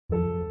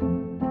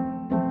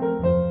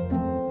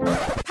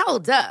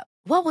Hold up.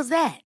 What was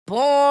that?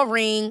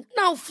 Boring.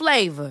 No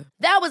flavor.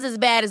 That was as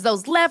bad as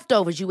those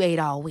leftovers you ate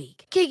all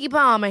week. Keke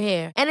Palmer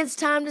here, and it's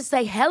time to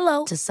say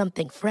hello to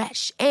something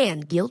fresh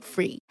and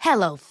guilt-free.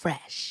 Hello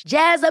Fresh.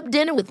 Jazz up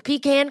dinner with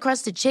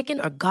pecan-crusted chicken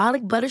or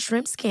garlic butter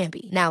shrimp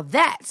scampi. Now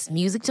that's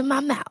music to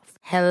my mouth.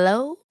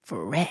 Hello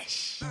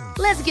Fresh.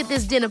 Let's get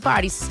this dinner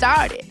party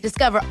started.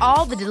 Discover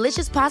all the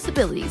delicious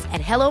possibilities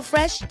at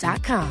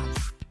hellofresh.com.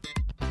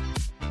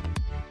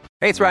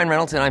 Hey, it's Ryan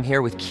Reynolds, and I'm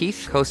here with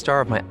Keith,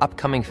 co-star of my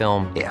upcoming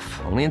film,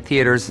 If, only in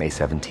theaters May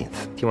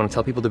 17th. Do you want to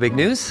tell people the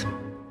big news?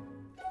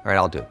 All right,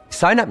 I'll do it.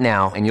 Sign up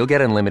now and you'll get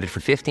unlimited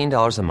for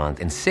 $15 a month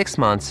and 6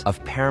 months of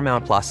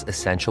Paramount Plus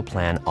Essential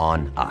Plan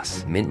on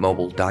us.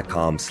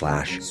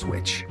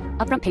 MintMobile.com/switch.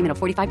 Upfront payment of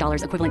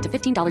 $45 equivalent to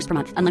 $15 per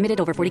month. Unlimited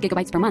over 40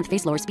 gigabytes per month.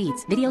 Face lower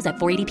speeds. Videos at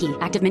 480p.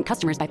 Active Mint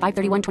customers by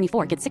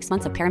 531.24 get 6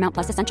 months of Paramount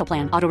Plus Essential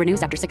Plan. Auto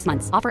renews after 6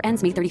 months. Offer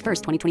ends May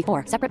 31st, 2024.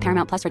 Separate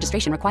Paramount Plus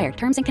registration required.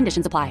 Terms and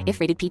conditions apply if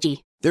rated PG.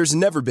 There's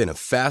never been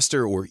a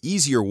faster or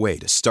easier way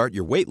to start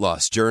your weight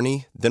loss journey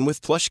than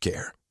with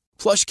PlushCare.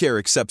 PlushCare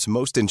accepts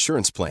most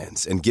insurance plans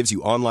and gives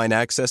you online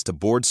access to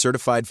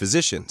board-certified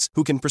physicians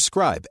who can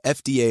prescribe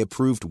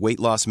FDA-approved weight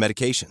loss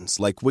medications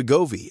like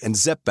Wegovy and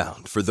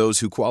Zepbound for those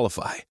who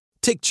qualify.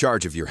 Take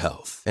charge of your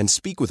health and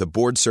speak with a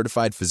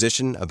board-certified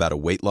physician about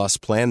a weight loss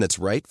plan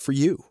that's right for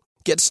you.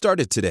 Get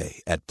started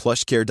today at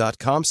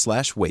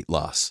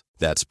plushcare.com/weightloss.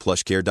 That's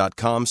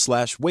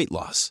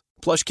plushcare.com/weightloss.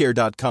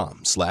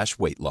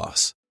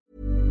 plushcare.com/weightloss.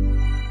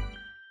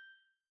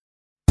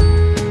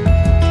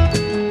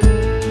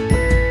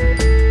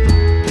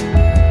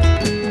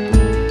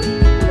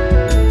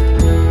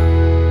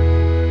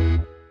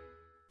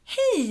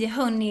 Hej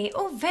hörni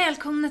och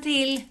välkomna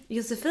till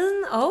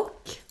Josefin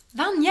och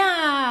Vanja!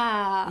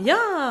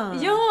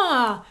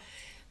 Ja!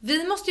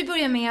 Vi måste ju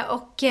börja med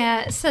och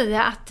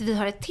säga att vi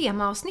har ett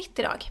temaavsnitt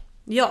idag.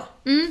 Ja,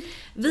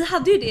 vi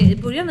hade ju det i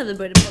början när vi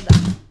började podda.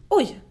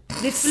 Oj,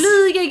 det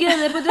flyger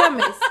grejer på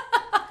Drömmis.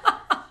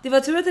 Det var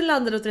tur att det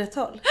landade åt rätt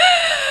håll.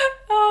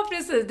 Ja,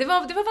 precis. Det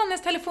var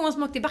Vannes telefon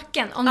som åkte i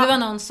backen. Om det var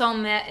någon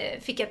som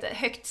fick ett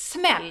högt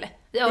smäll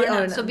i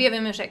öronen så ber vi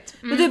om ursäkt.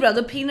 Men det är bra,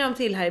 då pinnar de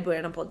till här i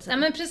början av podden. Ja,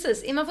 men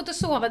precis. Innan man får inte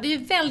sova, det är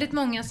ju väldigt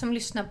många som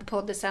lyssnar på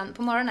podden sen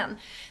på morgonen.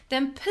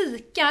 Den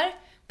pikar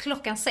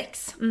klockan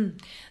 6.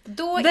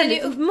 Då är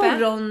väldigt det uppe.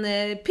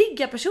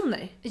 Morgonpigga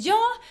personer. Ja,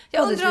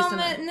 jag undrar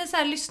om ni så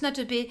här lyssnar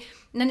typ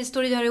när ni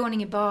står och gör i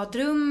ordning i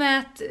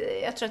badrummet.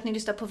 Jag tror att ni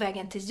lyssnar på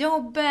vägen till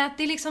jobbet.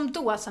 Det är liksom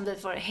då som vi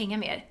får hänga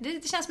med.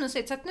 Det känns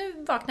mysigt, så att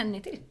nu vaknar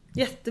ni till.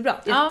 Jättebra.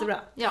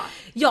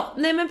 Ja,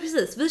 nej men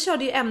precis. Vi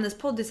körde ju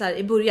ämnespoddisar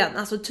i början.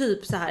 Alltså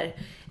typ så här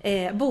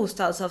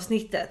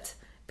bostadsavsnittet,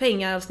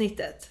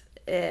 pengaravsnittet,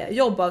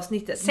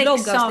 jobbavsnittet,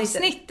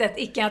 sexavsnittet,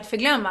 icke att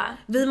förglömma.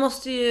 Vi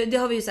måste ju, det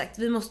har vi ju sagt,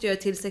 vi måste göra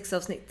till 6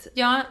 avsnitt.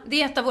 Ja,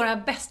 det är ett av våra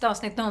bästa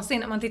avsnitt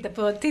någonsin om man tittar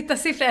på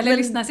tittarsiffror eller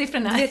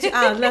lyssnarsiffrorna. Det vet ju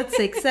alla att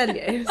 6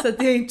 säljer, så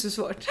det är inte så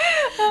svårt.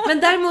 Men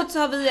däremot så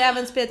har vi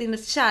även spelat in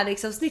ett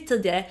kärleksavsnitt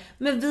tidigare,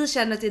 men vi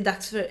känner att det är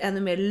dags för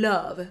ännu mer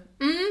löv.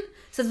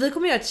 Så att vi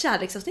kommer göra ett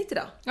kärleksavsnitt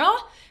idag. Ja,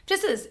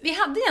 precis. Vi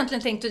hade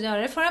egentligen tänkt att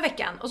göra det förra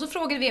veckan. Och så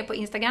frågade vi på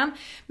Instagram.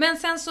 Men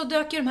sen så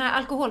dök ju de här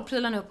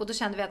alkoholprylarna upp. Och då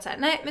kände vi att så här,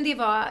 nej, men det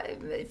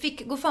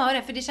fick gå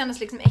före. För det kändes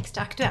liksom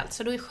extra aktuellt.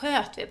 Så då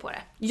sköt vi på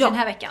det den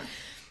här veckan.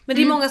 Men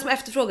det är många som har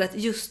efterfrågat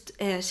just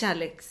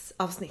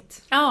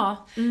kärleksavsnitt.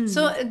 Ja,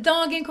 så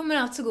dagen kommer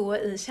alltså gå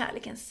i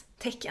kärlekens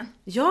tecken.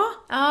 Ja.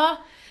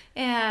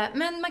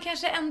 Men man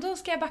kanske ändå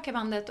ska backa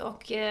bandet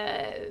och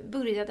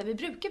börja där vi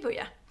brukar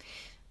börja.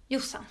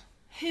 Jossan,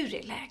 hur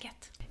är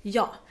läget?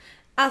 Ja,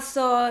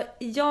 alltså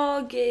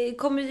jag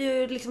kommer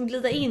ju liksom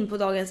glida in på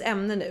dagens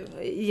ämne nu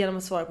genom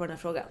att svara på den här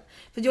frågan.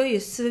 För jag är ju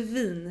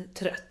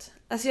svintrött.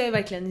 Alltså jag är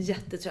verkligen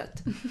jättetrött.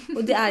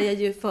 Och det är jag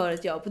ju för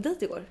att jag var på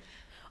dejt igår.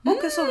 Och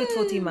jag sovit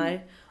 2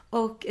 timmar.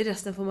 Och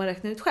resten får man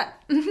räkna ut själv.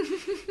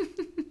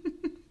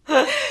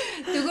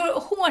 Du går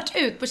hårt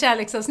ut på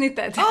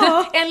kärleksavsnittet.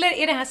 Eller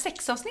är det här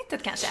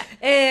sexavsnittet kanske?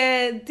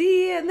 Nej,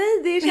 det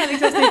är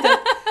kärleksavsnittet.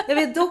 Jag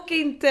vet dock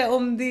inte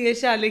om det är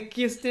kärlek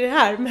just i det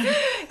här. Men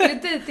är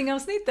det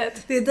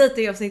datingavsnittet? Det är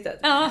datingavsnittet.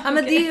 Ja,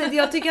 men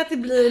jag tycker att det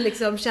blir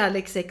liksom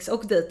kärlek, sex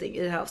och dating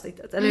i det här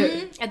avsnittet, eller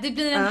hur? Ja, det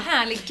blir en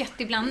härlig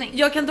göttig blandning.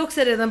 Jag kan dock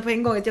säga redan på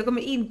en gång att jag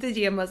kommer inte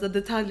ge massa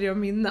detaljer om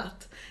min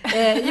natt.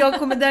 Jag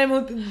kommer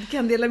däremot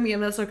kan dela med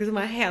mig av saker som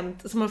har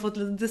hänt, som har fått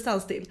lite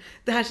distans till.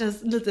 Det här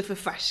känns lite för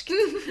färskt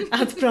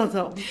att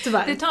prata om,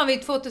 tyvärr. Det tar vi i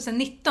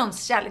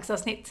 2019s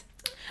kärleksavsnitt.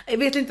 Jag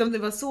vet inte om det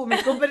var så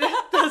mycket att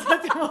berätta så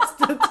att jag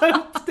måste ta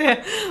upp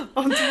det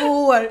om 2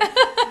 år.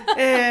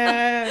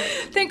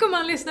 Tänk om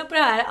han lyssnar på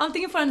det här.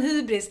 Antingen får han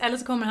hybris eller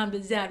så kommer han bli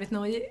jävligt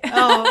nojig.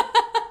 Ja,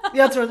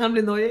 jag tror att han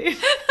blir nojig.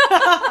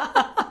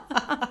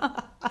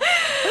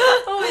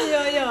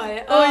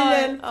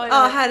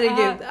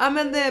 Herregud. Ja,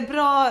 men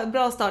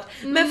bra start.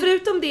 Men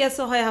förutom det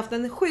så har jag haft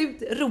en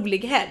sjukt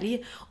rolig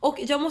helg. Och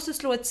jag måste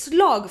slå ett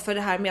slag för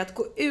det här med att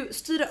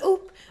styra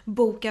upp,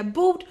 boka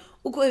bord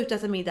och gå ut och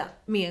äta middag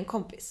med en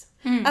kompis.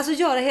 Alltså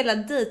göra hela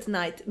date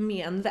night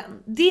med en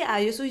vän. Det är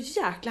ju så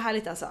jäkla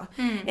härligt alltså.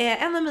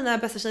 En av mina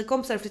bästa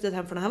tjejkompisar har flyttat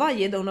hem från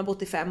Hawaii där hon har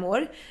bott i 5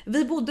 år.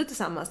 Vi bodde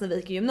tillsammans när vi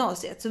gick i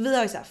gymnasiet. Så vi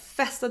har ju så här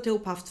festat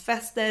ihop, haft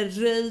fester,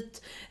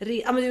 röjt, men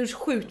det har gjort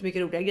sjukt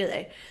mycket roliga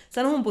grejer.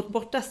 Sen har hon bott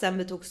borta sen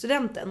vi tog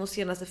studenten och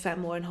senaste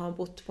 5 åren har hon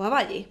bott på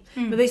Hawaii.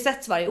 Men vi har ju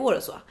setts varje år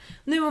och så.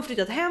 Nu har hon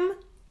flyttat hem.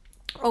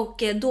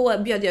 Och då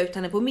bjöd jag ut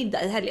henne på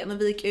middag i helgen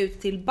och vi gick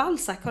ut till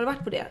Balzac. Har du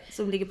varit på det?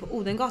 Som ligger på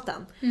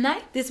Odengatan. Nej.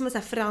 Det är som ett så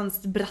här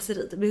franskt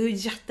brasseri. Det blir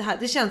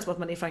jättehärligt. Det känns som att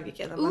man är i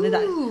Frankrike när man är där.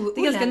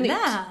 Det är ganska nytt.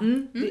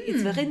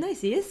 It's very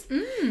nice, yes.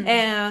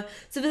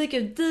 Så vi gick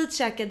ut dit,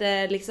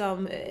 käkade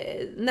liksom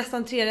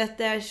nästan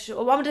 3-rätters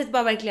och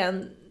bara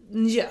verkligen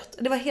njöt.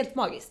 Det var helt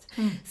magiskt.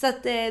 Så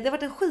att det har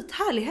varit en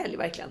skithärlig helg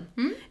verkligen.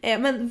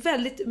 Men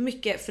väldigt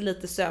mycket för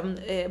lite sömn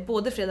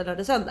både fredag, lördag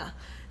och söndag.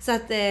 Så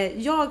att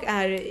jag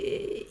är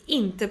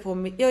inte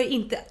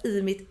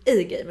i mitt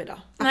A-game idag.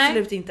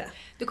 Absolut inte.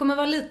 Du kommer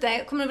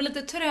vara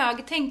lite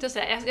trög tänkt att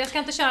säga. Jag ska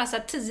inte köra så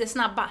här 10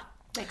 snabba.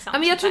 Liksom,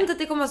 men jag tror inte att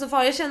det kommer vara så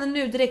farligt. Jag känner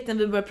nu direkt när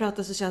vi börjar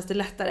prata så känns det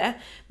lättare.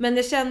 Men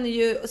jag känner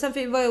ju, och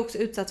sen var jag också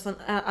utsatt för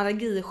en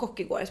allergichock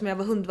igår som jag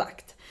var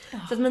hundvakt.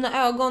 Så att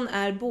mina ögon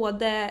är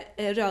både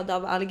röda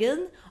av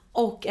allergin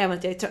och även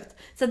att jag är trött.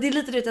 Så det är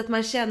lite rätt att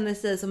man känner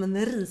sig som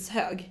en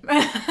rishög.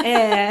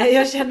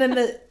 Jag känner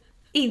mig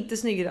inte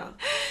snygg idag.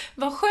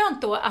 Vad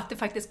skönt då att det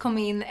faktiskt kom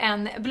in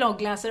en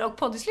bloggläsare och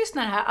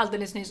poddlyssnare här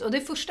alldeles nyss. Och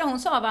det första hon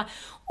sa var: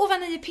 åh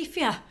vad ni är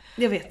piffiga.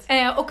 Jag vet.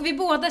 Och vi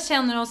båda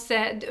känner oss,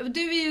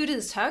 du är ju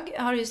rishög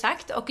har du ju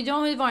sagt. Och jag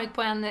har ju varit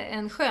på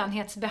en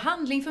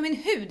skönhetsbehandling för min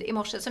hud i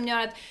morse. Som gör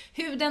att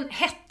huden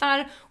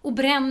hettar och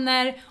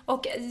bränner.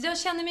 Och jag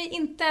känner mig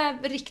inte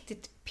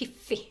riktigt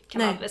piffig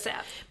kan man väl säga.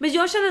 Men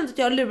jag känner inte att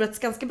jag har lurats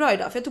ganska bra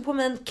idag. För jag tog på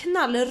mig en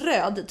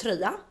knallröd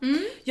tröja.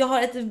 Jag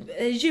har ett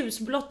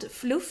ljusblått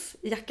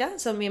fluffjacka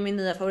som är min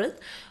nya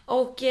favorit.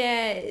 Och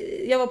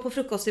jag var på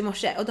frukost i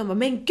morse och de bara: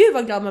 men gud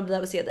vad glad man blir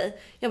av att se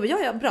dig. Jag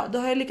bara ja bra, då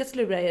har jag lyckats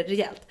lura er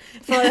rejält.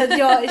 För att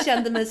jag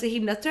kände mig så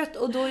himla trött.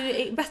 Och då är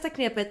det bästa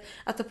knepet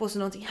att ta på sig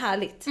någonting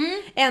härligt.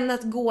 Än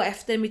att gå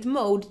efter mitt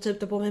mode, typ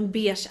ta på mig en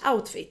beige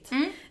outfit.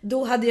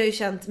 Då hade jag ju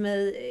känt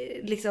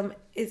mig liksom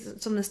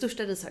som den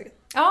största rishögen.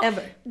 Ja,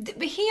 ever.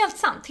 Helt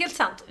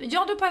sant.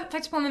 Jag drog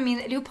faktiskt på mig min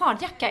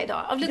leopardjacka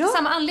idag av lite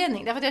samma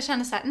anledning. Därför att jag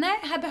kände så här: nej,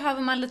 här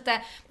behöver man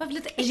lite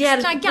extra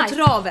hjälp på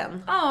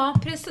traven. Ja,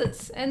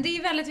 precis. Det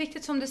är väldigt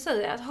viktigt som du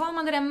säger. Att har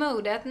man det där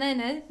modet,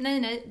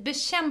 nej.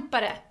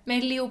 Bekämpa det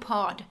med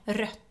leopard,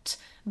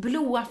 rött,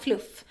 blåa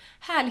fluff.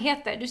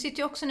 Härligheter. Du sitter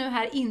ju också nu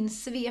här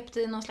insvept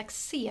i någon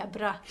slags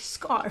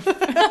zebra-scarf.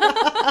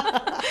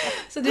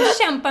 Så du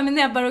kämpar med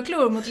näbbar och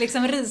klor mot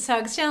liksom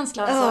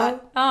rishögskänsla.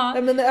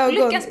 Ja, men ögon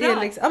lyckas bra. Är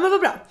liksom, ja, men vad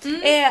bra.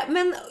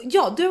 Men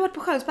ja, du har varit på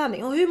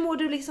skönhetsbehandling. Och hur mår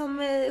du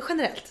liksom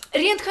generellt?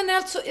 Rent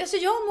generellt så, alltså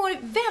jag mår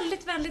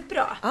väldigt, väldigt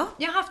bra. Ja.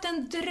 Jag har haft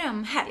en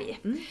drömhelg,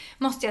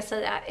 måste jag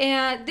säga.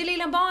 Det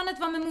lilla barnet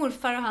var med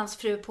morfar och hans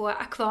fru på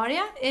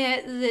Aquaria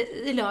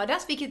i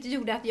lördags. Vilket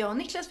gjorde att jag och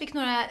Niklas fick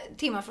några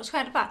timmar för oss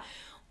själva.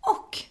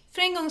 Och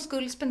för en gångs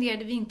skull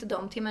spenderade vi inte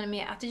de timmarna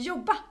med att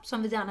jobba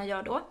som vi gärna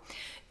gör då.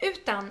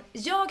 Utan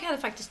jag hade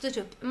faktiskt styrt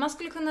upp, man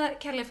skulle kunna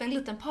kalla det för en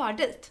liten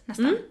pardejt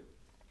nästan.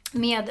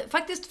 Med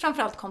faktiskt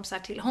framförallt kompisar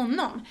till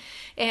honom.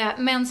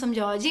 Men som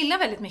jag gillar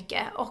väldigt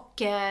mycket. Och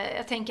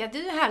jag tänker att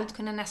det är härligt att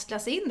kunna nästla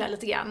sig in där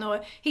lite grann.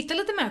 Och hitta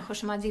lite människor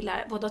som man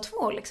gillar båda två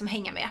och liksom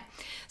hänga med.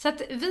 Så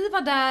att vi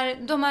var där.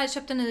 De har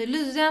köpt en ny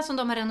lya som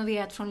de har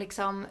renoverat från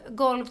liksom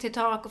golv till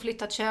tak och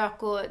flyttat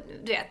kök. Och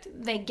du vet,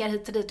 väggar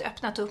hit och dit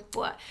öppnat upp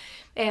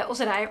och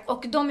sådär.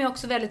 Och de är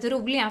också väldigt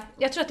roliga.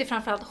 Jag tror att det är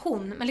framförallt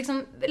hon. Men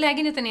liksom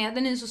lägenheten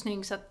den är så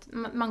snygg så att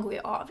man går ju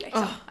av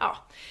liksom. Ja.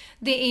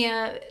 Det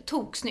är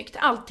toksnyggt.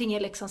 Allting är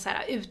liksom så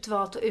här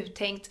utvalt och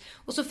uttänkt.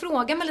 Och så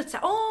frågar man lite så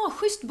här: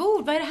 schysst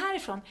bord, vad är det här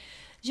ifrån?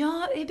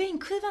 Ja,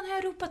 bänkskivan har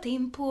jag ropat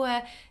in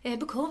på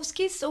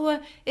Bukowskis och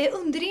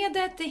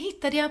underredet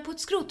hittade jag på ett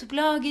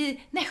skrotupplag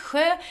i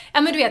Nässjö.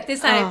 Ja, men du vet, det är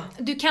så här,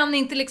 du kan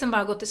inte liksom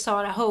bara gå till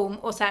Sara Home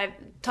och så här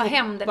ta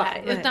hem det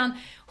där. Utan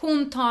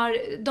hon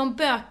tar de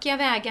bökiga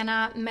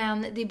vägarna,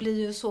 men det blir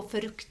ju så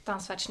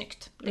fruktansvärt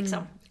snyggt.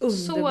 Liksom.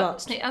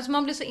 Underbart. Så snyggt. Alltså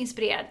man blir så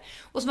inspirerad.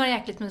 Och så var det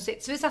jäkligt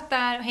mysigt. Så vi satt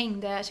där och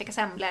hängde, käkade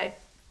semlor.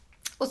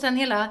 Och sen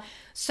hela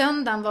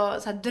söndagen var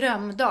så här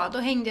drömdag. Då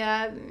hängde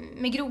jag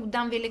med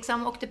grodan. Vi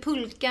liksom åkte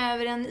pulka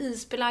över en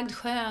isbelagd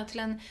sjö till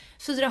en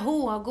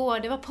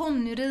 4H-gård. Det var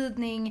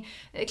ponnyridning,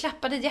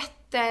 klappade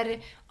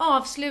getter.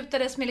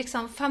 Avslutades med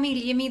liksom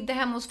familjemiddag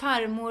hemma hos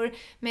farmor.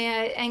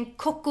 Med en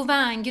coq au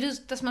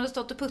vin-gryta som hade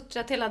stått och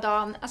puttrat hela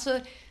dagen. Alltså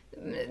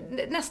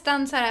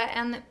nästan så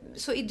här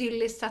så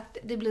idylliskt att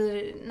det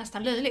blir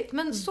nästan löjligt.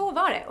 Men så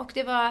var det. Och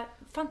det var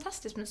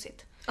fantastiskt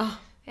mysigt.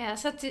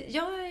 Så att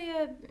jag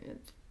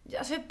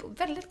är på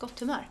väldigt gott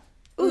humör.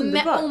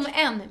 Underbart. Om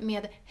en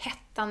med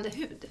hettande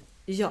hud.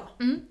 Ja.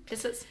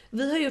 Precis.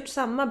 Vi har gjort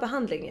samma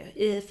behandling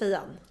i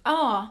Fian.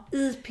 Ja.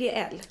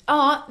 IPL.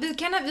 Ja,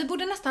 vi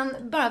borde nästan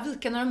bara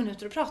vika några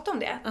minuter och prata om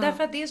det.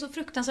 Därför att det är så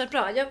fruktansvärt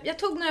bra. Jag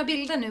tog några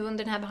bilder nu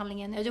under den här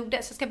behandlingen jag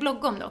gjorde. Så jag ska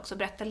blogga om det också och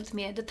berätta lite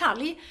mer i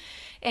detalj.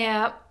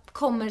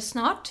 Kommer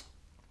snart.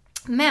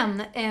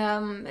 Men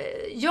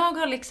jag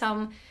har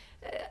liksom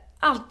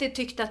alltid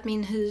tyckt att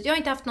min hy... Jag har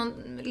inte haft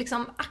någon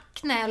liksom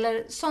akne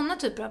eller sådana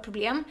typer av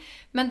problem.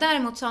 Men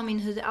däremot så har min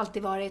hy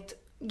alltid varit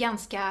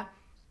ganska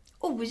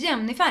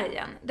ojämn i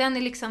färgen. Den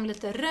är liksom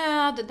lite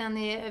röd, den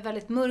är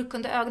väldigt mörk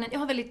under ögonen. Jag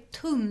har väldigt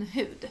tunn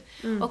hud.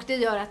 Och det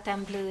gör att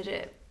den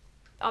blir...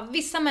 Ja,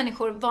 vissa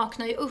människor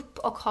vaknar ju upp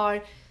och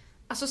har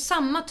alltså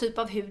samma typ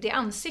av hud i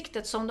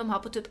ansiktet som de har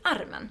på typ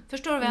armen.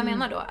 Förstår du vad jag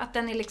menar då? Att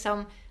den är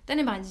liksom... Den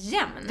är bara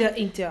jämn. Det är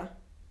inte jag.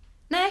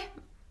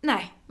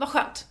 Nej, vad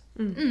skönt.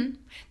 Nej,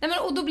 men,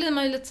 och då blir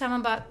man ju lite så här,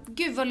 man bara,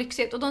 gud vad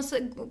lyxigt. Och de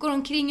går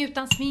omkring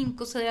utan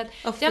smink och säger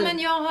att men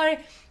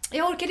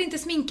jag orkade inte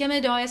sminka mig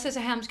idag, jag ser så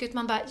hemskt ut.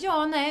 Man bara,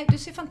 du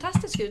ser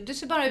fantastisk ut. Du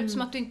ser bara ut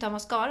som att du inte har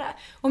mascara.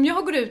 Om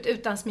jag går ut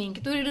utan smink,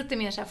 då är det lite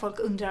mer så här, folk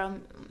undrar om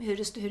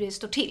hur det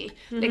står till.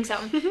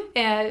 Liksom.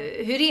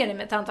 Hur är det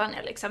med tant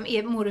Anja? Liksom?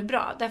 Mår du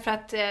bra? Därför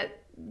att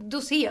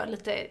då ser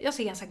jag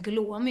ser ganska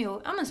glåmig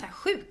och så här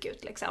sjuk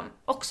ut. Liksom.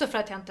 Också för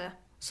att jag inte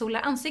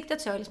solar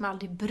ansiktet, så jag är liksom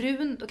aldrig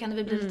brun. Då kan det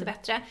väl bli lite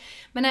bättre.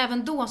 Men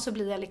även då så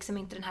blir jag liksom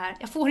inte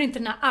jag får inte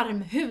den här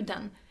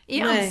armhuden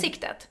i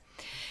ansiktet.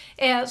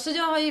 Så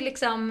jag har ju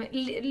liksom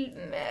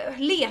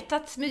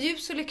letat med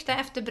ljus och lykta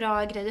efter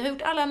bra grejer. Jag har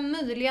gjort alla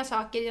möjliga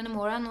saker genom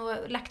åren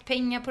och lagt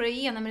pengar på det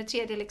ena med det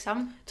tredje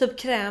liksom. Typ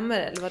krämer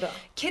eller vadå?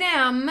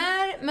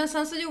 Krämer, men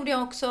sen så gjorde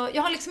jag också...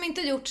 Jag har liksom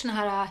inte gjort såna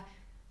här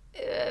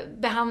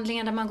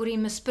behandlingar där man går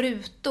in med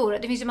sprutor.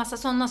 Det finns ju massa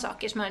sådana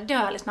saker som det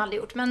har jag liksom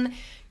aldrig gjort. Men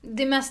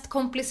det mest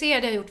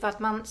komplicerade jag gjort var att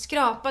man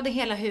skrapade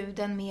hela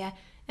huden med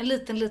en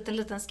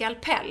liten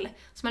skalpell.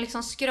 Så man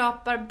liksom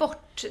skrapar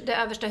bort det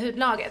översta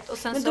hudlaget. Och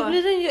sen men då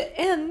blir den ju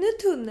ännu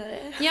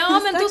tunnare.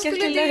 Ja, men då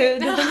skulle det...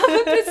 Ja,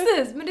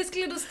 precis. Men det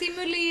skulle då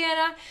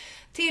stimulera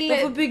till...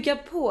 De får bygga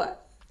på.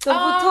 De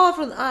får ta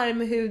från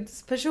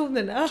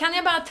armhudspersonerna. Kan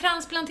jag bara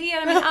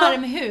transplantera min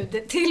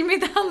armhud till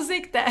mitt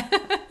ansikte?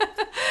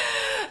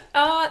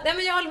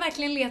 Men jag har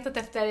verkligen letat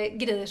efter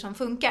grejer som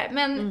funkar.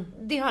 Men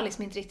det har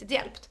liksom inte riktigt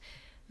hjälpt.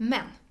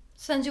 Men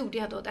sen gjorde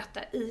jag då detta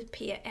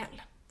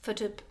IPL.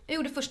 Jag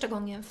gjorde första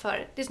gången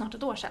det är snart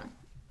ett år sedan.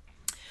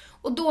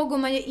 Och då går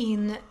man ju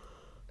in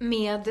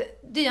med,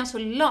 det är alltså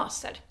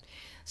laser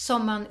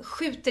som man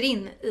skjuter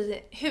in i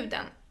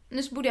huden.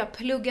 Nu borde jag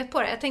pluggat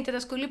på det. Jag tänkte att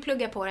jag skulle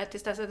plugga på det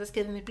tills dess att jag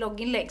skriver mitt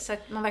blogginlägg. Så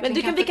att man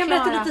verkligen men vi kan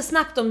berätta lite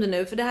snabbt om det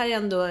nu. För det här är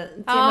ändå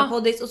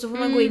temapoddis. Och så får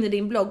man gå in i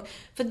din blogg.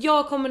 För att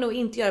jag kommer nog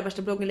inte göra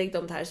värsta blogginlägg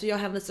om det här. Så jag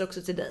hänvisar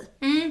också till dig.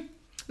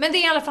 Men det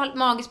är i alla fall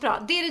magiskt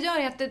bra. Det gör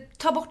är att det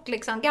tar bort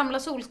liksom gamla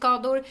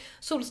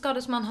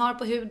solskador som man har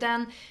på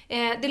huden.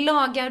 Det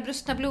lagar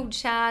brustna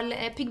blodkärl,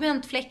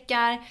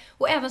 pigmentfläckar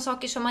och även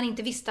saker som man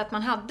inte visste att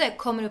man hade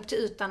kommer upp till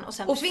ytan och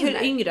sen försvinner. Och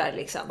föryngrar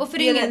liksom. Och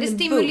föryngrar. Det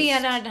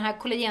stimulerar den här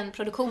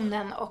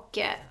kollagenproduktionen och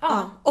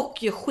och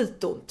gör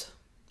skitont.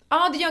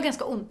 Ja, det gör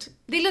ganska ont.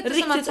 Det är lite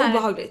riktigt som att så här,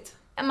 obehagligt.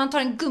 Man tar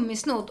en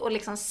gummisnodd och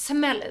liksom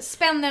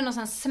spänner den och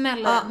sen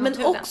smäller den mot men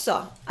huden.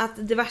 också att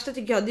det värsta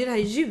tycker jag, det är det här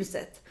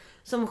ljuset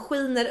som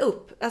skiner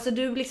upp. Alltså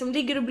du liksom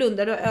ligger och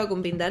blundar, du har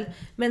ögonbindel.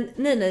 Men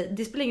nej,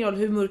 det spelar ingen roll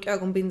hur mörk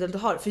ögonbindel du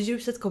har. För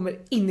ljuset kommer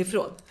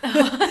inifrån.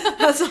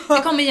 Alltså,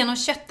 det kommer genom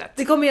köttet.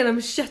 Det kommer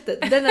genom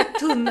köttet. Den här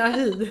tunna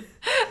hy.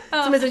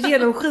 Som är så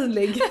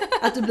genomskinlig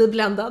att du blir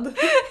bländad.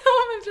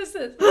 Ja, men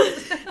precis.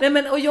 Nej,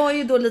 men, och jag är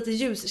ju då lite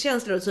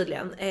ljuskänslig då,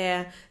 tydligen.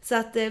 Så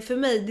att för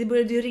mig, det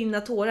började ju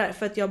rinna tårar.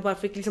 För att jag bara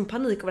fick liksom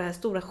panik över det här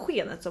stora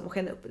skenet som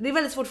sken upp. Det är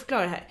väldigt svårt att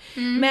förklara det här.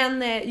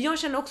 Men jag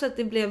känner också att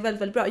det blev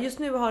väldigt, väldigt bra. Just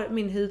nu har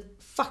min hy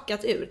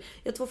fuckat ur.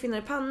 Jag har 2 finnar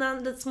i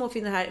pannan, lite små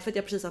finnar här för att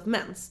jag precis haft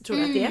mens, tror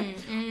jag att det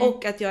är.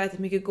 Och att jag har ätit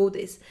mycket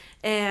godis.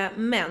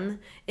 Men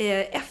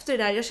efter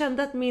det där, jag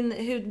kände att min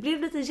hud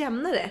blev lite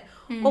jämnare.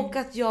 Och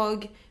att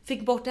jag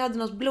fick bort, jag hade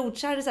något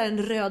blodkärl, så här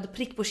en röd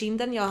prick på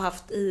kinden jag har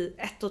haft i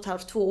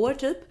 1,5-2 år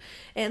typ.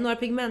 Några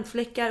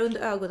pigmentfläckar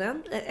under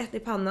ögonen, ett i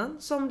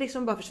pannan som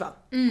liksom bara försvann.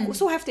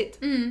 Så häftigt.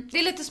 Det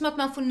är lite som att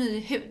man får ny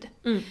hud.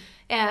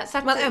 Så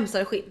att man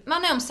ömsar skinn.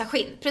 Man ömsar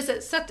skinn,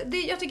 precis. Så att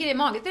jag tycker det är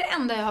magiskt. Det är det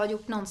enda jag har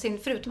gjort någonsin,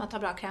 förutom att ha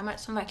bra krämer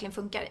som verkligen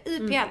funkar.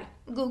 IPL,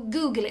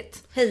 google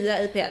it.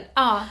 Heja IPL.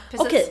 Ja,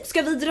 precis. Okej,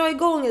 ska vi dra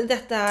igång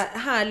detta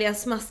härliga,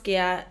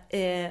 smaskiga,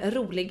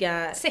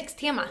 roliga...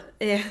 Sextema.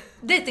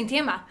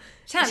 Datingtema.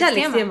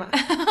 Kärlekstema.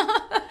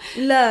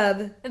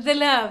 Love. The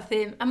love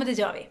theme. Ja, men det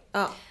gör vi.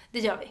 Ja. Det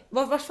gör vi.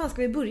 Var fan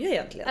ska vi börja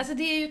egentligen? Alltså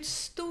det är ju ett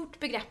stort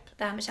begrepp,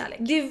 det här med kärlek.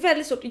 Det är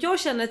väldigt stort. Jag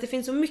känner att det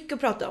finns så mycket att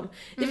prata om.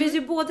 Det finns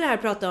ju både det här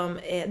att prata om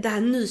det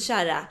här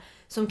nykära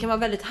som kan vara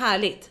väldigt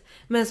härligt,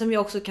 men som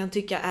jag också kan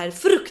tycka är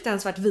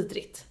fruktansvärt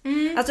vidrigt.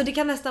 Alltså det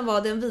kan nästan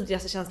vara den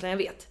vidrigaste känslan jag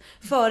vet.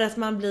 För att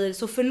man blir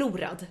så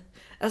förlorad.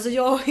 Alltså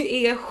jag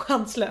är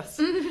chanslös.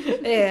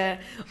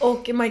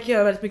 Och man kan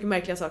göra väldigt mycket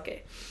märkliga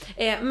saker.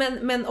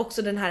 Men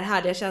också den här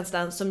härliga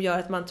känslan som gör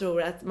att man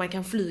tror att man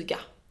kan flyga.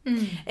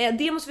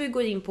 Det måste vi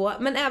gå in på.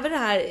 Men även det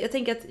här, jag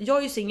tänker att jag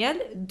är ju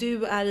singel.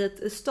 Du är i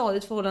ett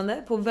stadigt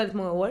förhållande på väldigt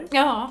många år.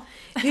 Ja.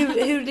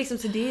 Hur liksom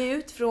ser det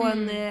ut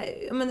från,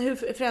 men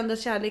hur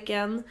förändras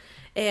kärleken?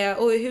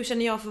 Och hur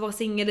känner jag för att vara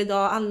singel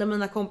idag? Alla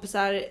mina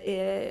kompisar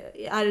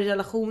är i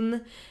relation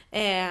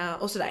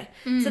och sådär.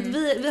 Så att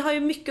vi har ju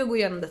mycket att gå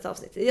igenom detta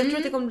avsnitt. Jag tror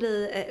att det kommer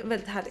bli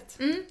väldigt härligt.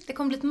 Det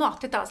kommer bli ett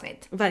matigt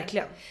avsnitt.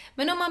 Verkligen.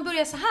 Men om man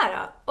börjar så här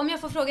då, om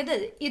jag får fråga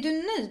dig, är du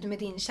nöjd med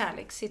din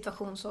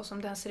kärlekssituation så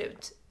som den ser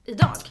ut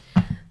idag?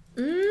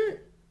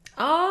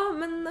 Ja,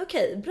 men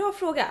okej. Bra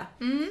fråga.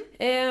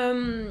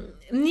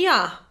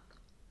 Nja.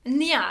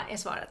 Nja är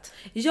svaret.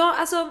 Ja,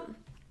 alltså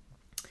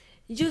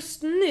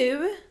just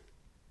nu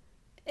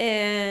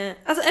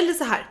alltså, eller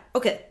så här.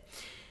 Okej.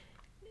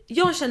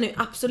 Jag känner ju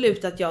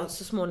absolut att jag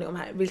så småningom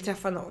här vill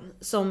träffa någon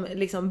som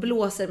liksom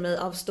blåser mig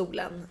av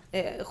stolen,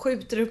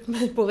 skjuter upp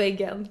mig på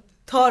väggen,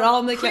 tar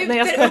av mig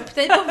kläderna. Skjuter upp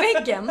dig på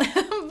väggen?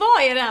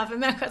 Vad är det här för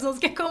människa som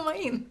ska komma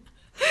in?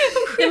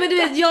 Ja, men du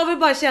vet, jag vill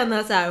bara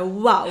känna så här: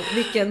 wow,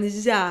 vilken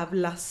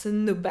jävla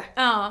snubbe.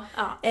 Ja.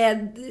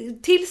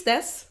 Tills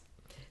dess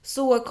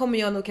så kommer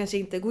jag nog kanske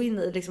inte gå in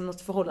i liksom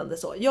något förhållande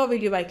så. Jag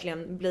vill ju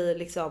verkligen bli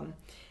liksom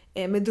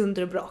med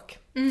dunder och brak.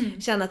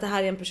 Känna att det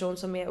här är en person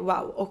som är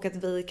wow och att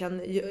vi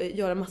kan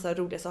göra massa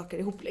roliga saker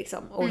ihop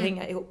liksom och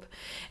hänga ihop.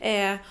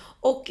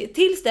 Och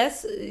tills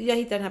dess jag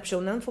hittar den här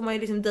personen får man ju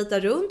liksom dejta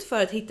runt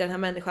för att hitta den här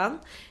människan.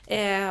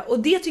 Och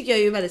det tycker jag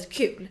är ju väldigt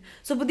kul.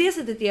 Så på det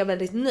sättet är jag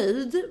väldigt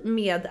nöjd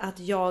med att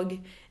jag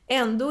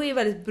ändå är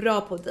väldigt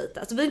bra på att dejta.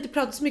 Alltså vi har inte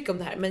pratat så mycket om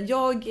det här, men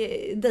jag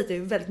dejtar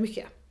ju väldigt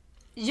mycket.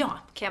 Ja,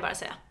 kan jag bara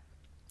säga.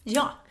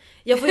 Ja.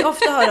 Jag får ju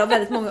ofta höra av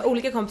väldigt många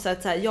olika kompisar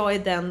att så här, jag är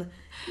den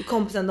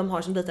kompisen de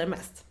har som dejtar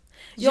mest.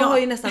 Jag har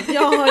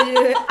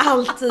ju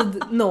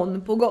alltid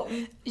någon på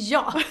gång.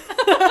 Ja.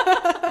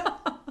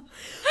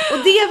 Och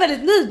det är jag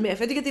väldigt nöjd med,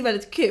 för jag tycker att det är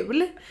väldigt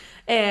kul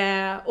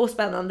och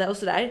spännande och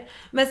sådär.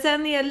 Men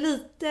sen är jag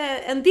lite,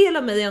 en del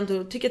av mig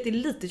ändå tycker att det är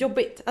lite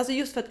jobbigt. Alltså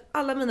just för att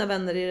alla mina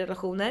vänner är i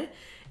relationer.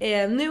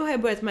 Nu har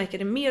jag börjat märka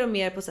det mer och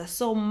mer på så här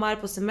sommar,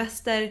 på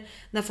semester,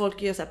 när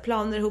folk gör så här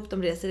planer ihop,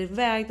 de reser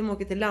iväg, de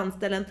åker till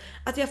landställen,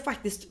 att jag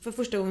faktiskt för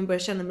första gången börjar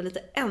känna mig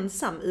lite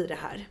ensam i det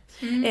här.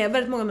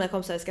 Väldigt många av mina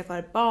kompisar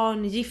skaffar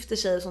barn, gifter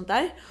sig och sånt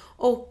där,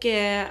 och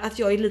att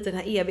jag är lite den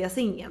här eviga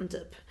singeln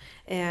typ.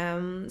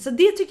 Så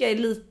det tycker jag är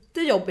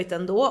lite jobbigt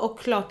ändå, och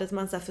klart att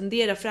man så här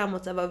funderar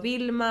framåt, så här, vad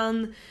vill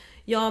man?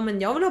 Ja,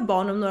 men jag vill ha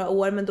barn om några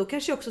år, men då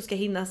kanske jag också ska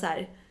hinna så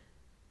här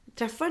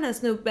träffa den här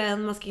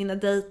snubben, man ska hinna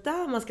dejta,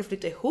 man ska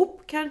flytta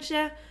ihop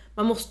kanske.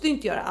 Man måste ju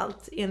inte göra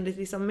allt enligt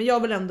liksom, men jag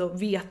vill ändå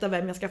veta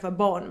vem jag skaffar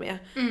barn med.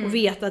 Och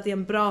veta att det är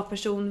en bra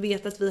person,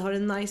 veta att vi har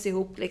en nice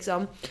ihop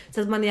liksom.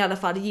 Så att man i alla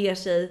fall ger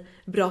sig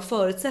bra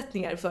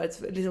förutsättningar för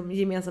ett liksom,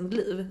 gemensamt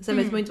liv. Sen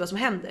vet man ju inte vad som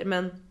händer,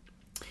 men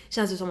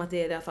känns ju som att det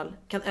i alla fall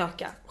kan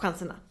öka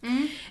chanserna.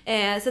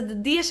 Så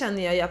det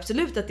känner jag ju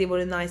absolut att det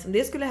vore nice om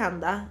det skulle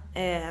hända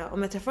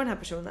om jag träffar den här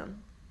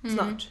personen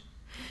snart.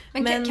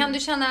 Men kan du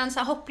känna en så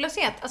här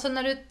hopplöshet? Alltså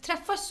när du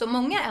träffar så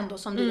många ändå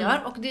som du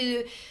gör, och det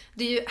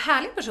är ju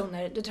härliga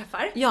personer du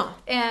träffar. Ja.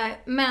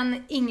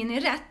 Men ingen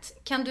är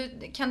rätt.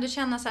 Kan du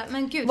känna så här,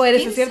 men gud, vad är det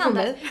för fel på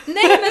mig?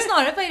 Nej, men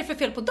snarare, vad är det för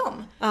fel på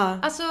dem? Ja.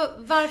 Alltså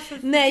varför?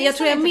 Nej, jag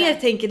tror jag mer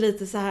tänker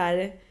lite så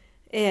här.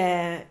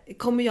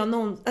 Kommer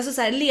jag alltså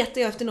så här,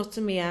 letar jag efter något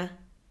som är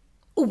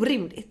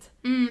orimligt?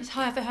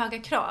 Har jag för höga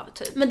krav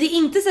typ? Men det är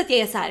inte så att jag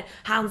är så här,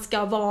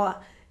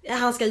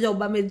 han ska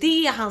jobba med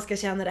det, han ska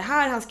känna det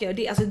här, han ska göra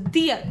det. Alltså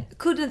det,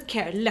 couldn't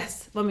care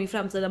less vad min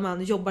framtida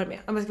man jobbar med,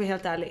 om jag ska vara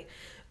helt ärlig.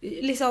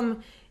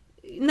 Liksom,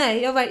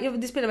 nej,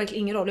 det spelar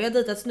verkligen ingen roll. Jag har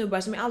dejtat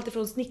snubbar som är allt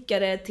ifrån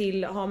snickare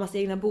till ha massa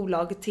egna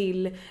bolag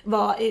till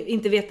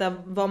inte veta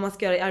vad man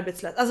ska göra i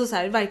arbetslivet. Alltså så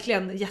här,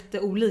 verkligen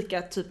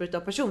jätteolika typer av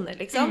personer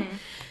liksom.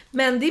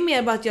 Men det är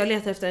mer bara att jag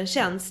letar efter en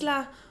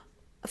känsla.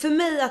 För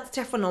mig att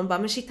träffa någon bara,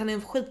 men shit, han är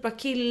en skitbra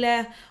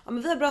kille, ja,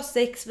 men vi har bra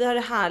sex, vi har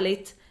det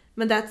härligt,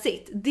 men that's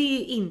it.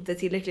 Det är inte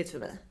tillräckligt för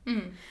mig.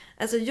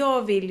 Alltså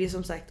jag vill ju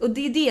som sagt, och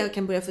det är det jag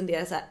kan börja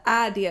fundera så här,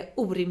 är det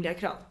orimliga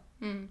krav?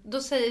 Då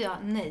säger jag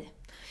nej.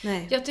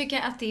 Nej. Jag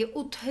tycker att det är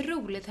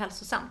otroligt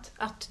hälsosamt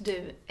att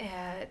du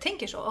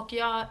tänker så, och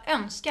jag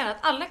önskar att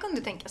alla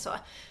kunde tänka så.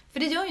 För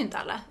det gör ju inte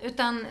alla,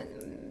 utan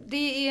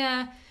det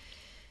är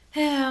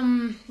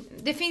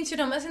det finns ju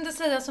de, jag ska inte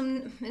säga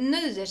som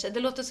nöjer sig, det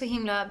låter så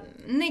himla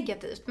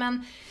negativt,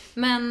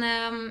 men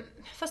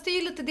fast det är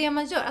ju lite det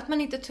man gör, att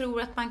man inte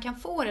tror att man kan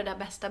få det där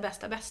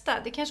bästa.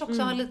 Det kanske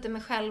också har lite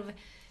med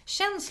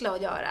självkänsla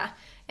att göra.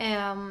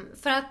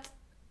 För att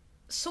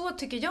så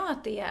tycker jag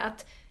att det är,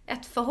 att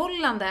ett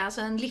förhållande,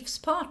 alltså en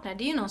livspartner,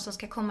 det är ju någon som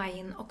ska komma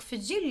in och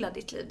förgylla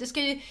ditt liv. Det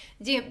ska ju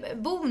ge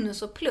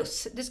bonus och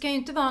plus. Det ska ju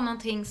inte vara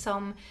någonting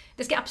som,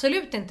 det ska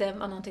absolut inte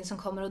vara någonting som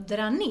kommer att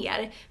dra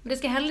ner. Men det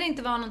ska heller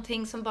inte vara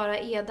någonting som bara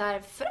är där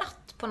för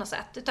att på något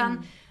sätt.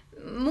 Utan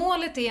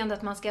målet är ändå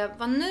att man ska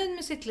vara nöjd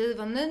med sitt liv,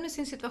 vara nöjd med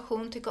sin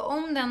situation, tycka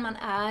om den man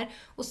är,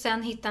 och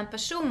sen hitta en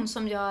person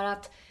som gör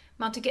att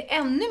man tycker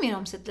ännu mer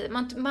om sitt liv.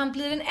 Man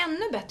blir en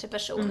ännu bättre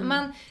person.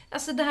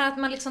 Alltså det här att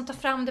man liksom tar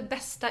fram det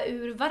bästa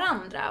ur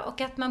varandra.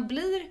 Och att man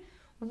blir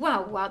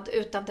wowad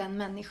utav den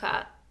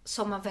människa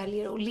som man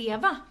väljer att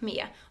leva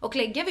med. Och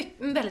lägga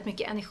väldigt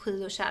mycket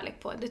energi och kärlek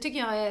på. Det tycker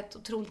jag är ett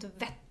otroligt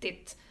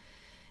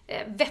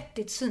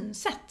vettigt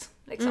synsätt.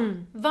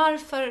 Liksom.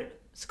 Varför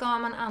ska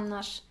man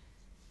annars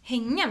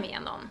hänga med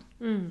någon?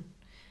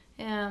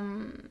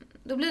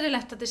 Då blir det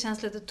lätt att det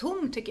känns lite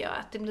tomt, tycker jag.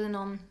 Att det blir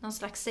någon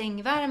slags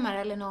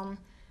sängvärmare eller någon...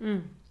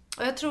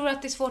 Och jag tror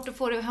att det är svårt att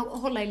få det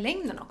att hålla i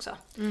längden också.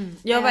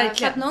 Ja,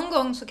 verkligen. För att någon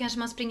gång så kanske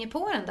man springer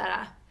på den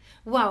där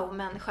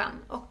wow-människan.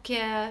 Och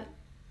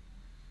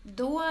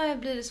då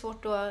blir det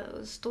svårt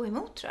att stå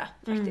emot, tror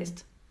jag,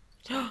 faktiskt.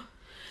 Ja.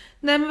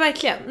 Nej, men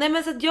verkligen. Nej,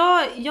 men så att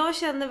jag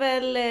känner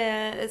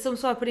väl, som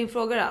svar på din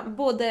fråga då,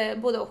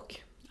 både och.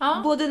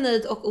 Ja. Både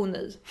nöjd och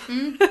onöjd.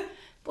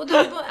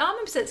 Ja,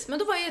 men precis. Men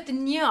då var ju ett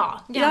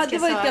nja. Ja, det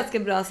var en ganska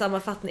bra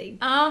sammanfattning.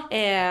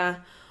 Ja.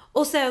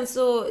 Och sen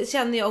så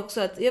känner jag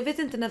också att, jag vet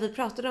inte när vi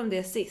pratade om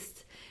det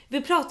sist.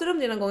 Vi pratade om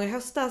det någon gång i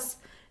höstas,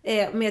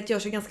 med att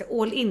jag kör ganska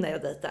all in när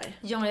jag dejtar.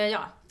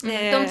 Ja.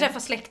 De träffar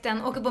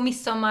släkten, åker på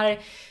midsommar,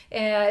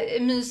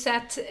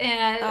 myset,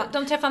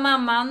 de träffar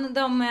mamman,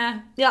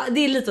 Ja, det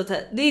är lite att ta.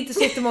 Det är inte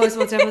så jättemånga som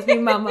har träffat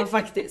min mamma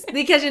faktiskt. Det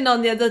är kanske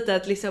någon jag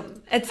dejtat liksom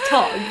ett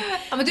tag.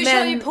 Ja, men du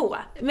kör ju på.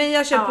 Men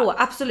jag kör på,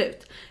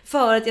 absolut.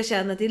 För att jag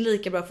känner att det är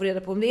lika bra att få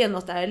reda på om det är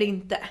något där eller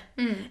inte.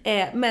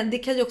 Men det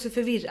kan ju också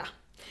förvirra.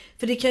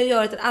 För det kan ju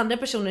göra att den andra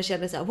personen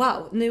känner så här: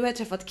 wow, nu har jag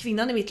träffat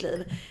kvinnan i mitt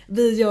liv.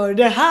 Vi gör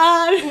det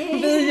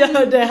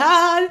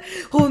här.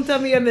 Hon tar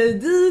med mig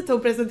dit,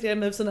 hon presenterar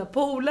mig för sina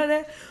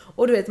polare.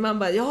 Och du vet, man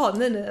bara, jaha,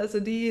 nej, alltså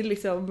det är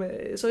liksom,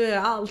 så gör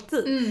jag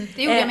alltid.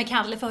 Det gjorde jag med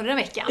Kalle förra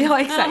veckan. Ja,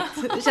 exakt.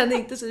 Jag kände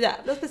inte så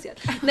jävla speciellt.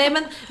 Nej,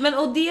 men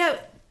och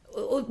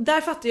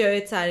där fattar jag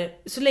ju så här,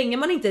 så länge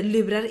man inte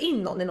lurar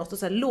in någon i något och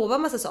så här lovar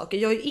massa saker.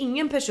 Jag är ju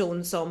ingen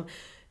person som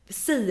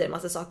säger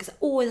massa saker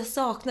så här, jag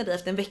saknar dig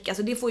efter en vecka.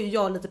 Så det får ju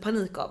jag lite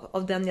panik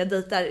av den jag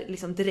dejtar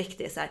liksom direkt.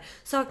 Det är så här,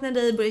 saknar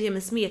dig, börjar ge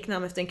mig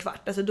smeknamn efter en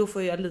kvart. Alltså då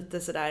får jag lite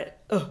sådär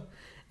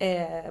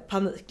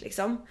panik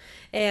liksom.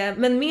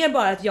 Men mer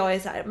bara att jag är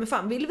så här, men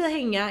fan, vill vi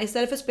hänga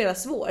istället för att spela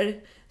svår,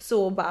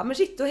 så bara, men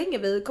shit, då hänger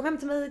vi, kom hem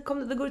till mig,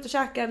 vi går ut och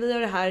käkar, vi gör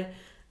det här.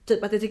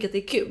 Typ att jag tycker att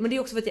det är kul. Men det är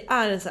också för att jag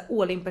är en så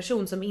här all in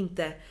person som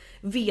inte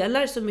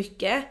velar så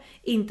mycket,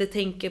 inte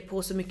tänker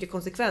på så mycket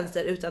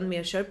konsekvenser, utan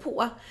mer kör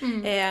på.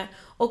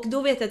 Och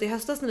då vet jag att i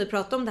höstas när vi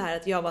pratade om det här,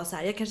 att jag var så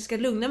här, jag kanske ska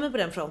lugna mig på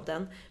den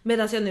fronten,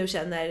 medan jag nu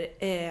känner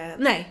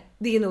nej,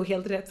 det är nog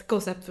helt rätt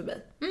koncept för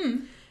mig.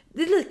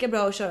 Det är lika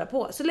bra att köra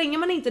på. Så länge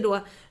man inte då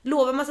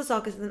lovar massa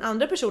saker så att den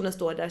andra personen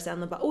står där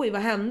sen och bara, oj,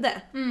 vad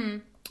hände?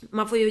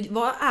 Man får ju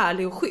vara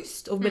ärlig och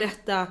schysst och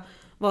berätta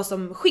vad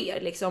som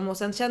sker liksom. Och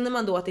sen känner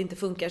man då att det inte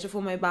funkar, så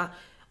får man ju bara,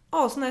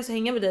 så när jag så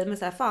hänger med dig, men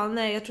så här, fan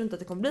nej, jag tror inte att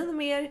det kommer bli något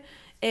mer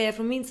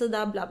från min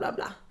sida, bla bla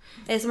bla.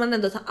 Så man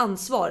ändå tar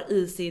ansvar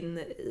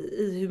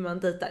i hur man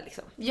dejtar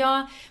liksom.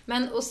 Ja,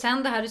 men och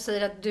sen det här du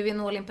säger att du är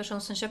en all-in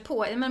person som kör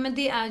på. Men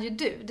det är ju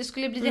du. Det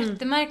skulle bli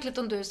jättemärkligt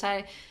om du så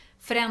här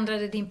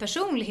förändrade din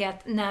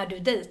personlighet när du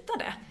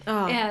dejtade.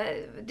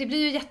 Det blir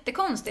ju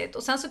jättekonstigt.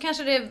 Och sen så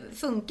kanske det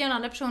funkar, den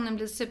andra personen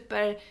blir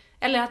super,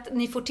 eller att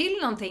ni får till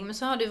någonting, men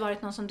så har du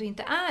varit någon som du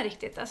inte är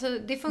riktigt. Alltså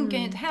det funkar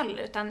ju inte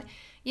heller, utan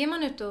är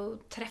man ute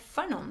och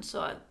träffar någon,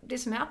 så det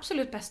som är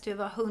absolut bäst är att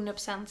vara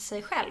 100%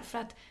 sig själv. För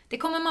att det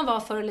kommer man vara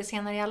förr eller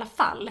senare i alla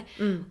fall.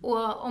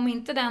 Och om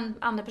inte den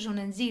andra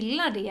personen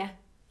gillar det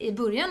i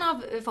början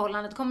av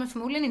förhållandet, kommer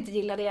förmodligen inte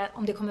gilla det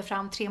om det kommer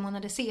fram 3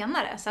 månader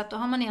senare. Så att då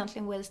har man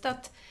egentligen wasted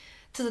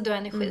tid och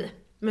energi.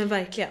 Men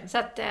verkligen. Så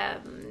att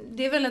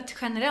det är väl ett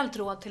generellt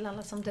råd till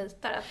alla som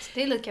dejtar, att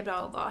det är lika bra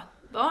att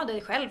vara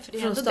dig själv. För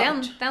det är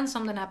ändå den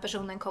som den här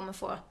personen kommer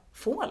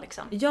få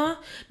liksom. Ja,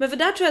 men för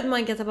där tror jag att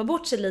man kan tappa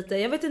bort sig lite.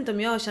 Jag vet inte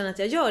om jag känner att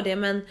jag gör det,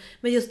 men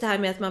just det här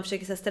med att man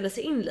försöker ställa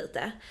sig in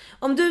lite.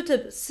 Om du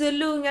typ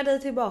slungar dig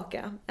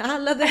tillbaka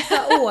alla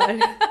dessa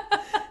år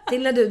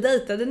till när du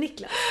dejtade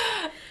Niklas.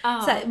 Så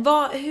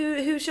här,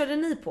 hur körde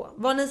ni på?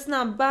 Var ni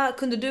snabba?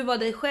 Kunde du vara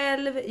dig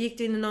själv? Gick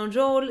du in i någon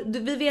roll?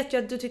 Vi vet ju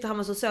att du tyckte han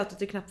var så söt att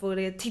du knappt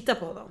vågade titta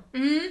på honom.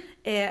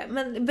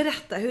 Men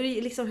berätta,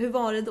 hur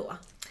var det då?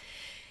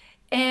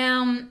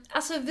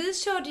 Alltså vi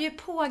körde ju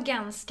på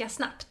ganska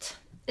snabbt,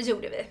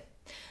 gjorde vi.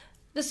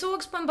 Vi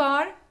sågs på en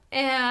bar,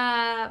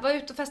 var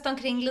ute och festade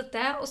omkring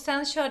lite, och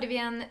sen körde vi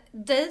en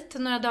dejt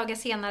några dagar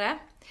senare.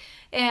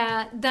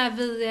 Där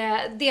vi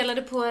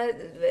delade på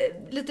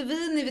lite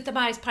vin i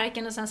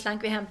Vitabergsparken, och sen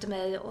slank vi hem till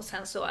mig, och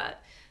sen så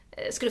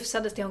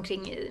skrufsades det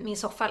omkring i min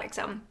soffa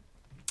liksom.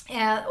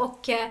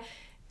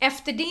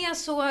 Efter det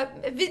så,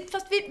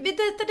 vi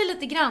dejtade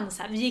lite grann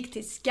så här. Vi gick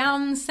till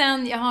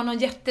Skansen. Jag har någon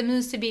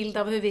jättemysig bild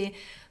av hur vi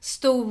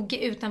stod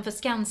utanför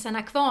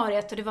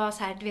Skansen-akvariet. Och det var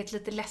så här, du vet,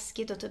 lite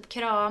läskigt och typ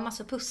kramas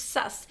och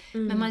pussas.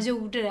 Men man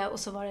gjorde det, och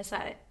så var det så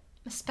här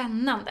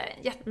spännande,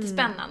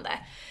 jättespännande.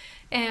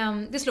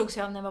 Det slogs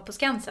jag av när jag var på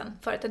Skansen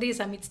förut. Och det är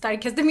så här mitt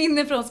starkaste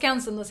minne från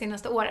Skansen de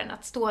senaste åren.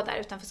 Att stå där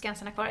utanför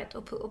Skansen-akvariet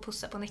och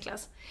pussa på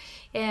Niklas.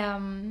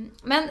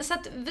 Men så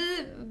att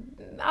vi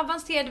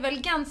avancerade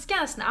väl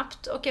ganska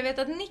snabbt. Och jag vet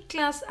att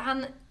Niklas,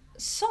 han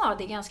sa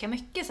det ganska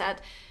mycket så här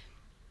att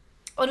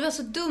Och det var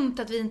så dumt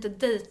att vi inte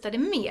dejtade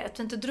mer, att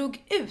vi inte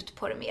drog ut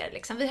på det mer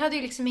liksom. Vi hade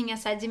ju liksom inga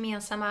så här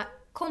gemensamma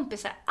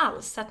kompisar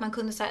alls, så att man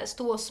kunde så här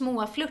stå och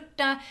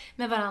småflirta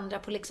med varandra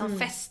på liksom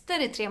fester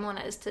i 3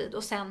 månaders tid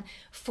och sen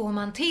får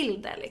man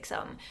till det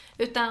liksom.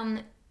 Utan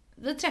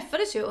vi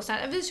träffades ju och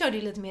sen, vi körde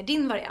ju lite mer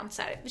din variant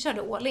så här. Vi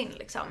körde all in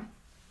liksom.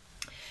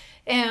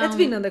 Ett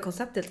vinnande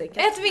koncept helt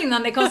enkelt. Ett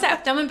vinnande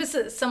koncept, ja men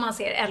precis, som man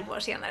ser 11 år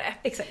senare.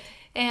 Exakt.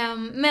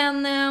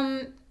 Men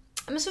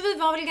så vi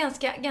var väl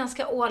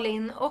ganska all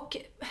in, och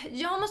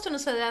jag måste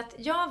nog säga att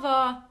jag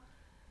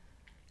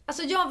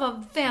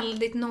var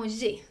väldigt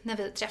nojig när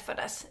vi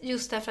träffades.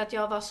 Just därför att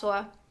jag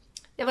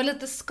var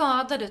lite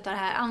skadad utav det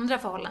här andra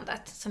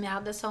förhållandet som jag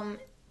hade, som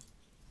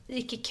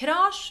gick i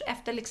krasch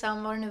efter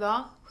liksom, vad det nu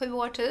var, 7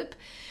 år typ.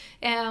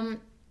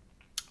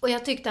 Och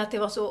jag tyckte att det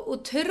var så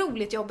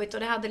otroligt jobbigt, och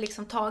det hade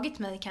liksom tagit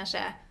mig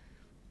kanske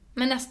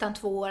med nästan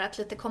 2 år att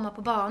lite komma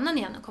på banan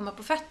igen och komma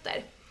på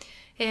fötter.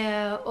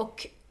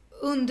 Och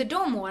under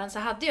de åren så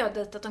hade jag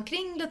dejtat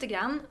omkring lite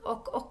grann,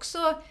 och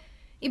också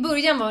i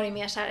början var det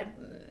mer så här,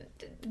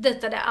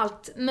 dejtade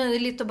allt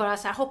möjligt och bara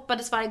så här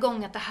hoppades varje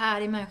gång att det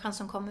här är människan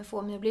som kommer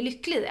få mig att bli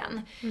lycklig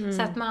igen.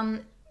 Så att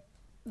man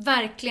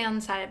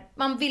verkligen så här,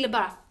 man ville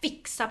bara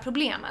fixa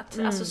problemet.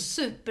 Alltså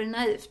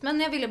supernaivt. Men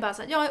jag ville bara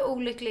säga, jag är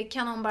olycklig,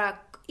 kan hon bara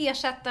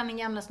ersätta min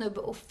gamla snubbe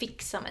och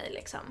fixa mig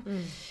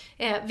liksom.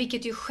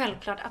 Vilket ju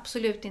självklart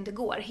absolut inte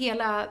går.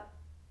 Hela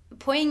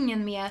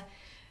poängen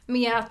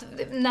med att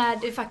när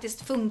det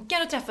faktiskt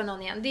funkar att träffa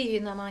någon igen, det är ju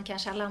när man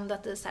kanske har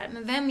landat i så här,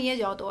 men vem är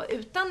jag då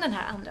utan den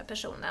här andra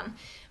personen?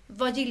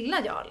 Vad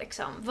gillar jag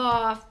liksom?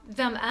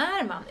 Vem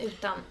är man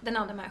utan den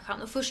andra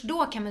människan? Och först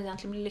då kan man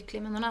egentligen bli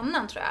lycklig med någon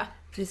annan, tror jag.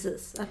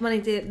 Precis, att man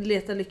inte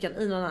letar lyckan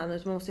i någon annan,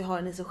 utan man måste ju ha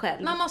den i sig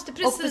själv. Man måste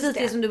precis, och precis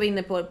det som du var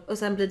inne på, och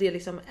sen blir det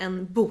liksom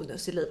en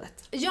bonus i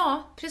livet.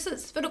 Ja,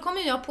 precis. För då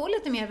kommer jag på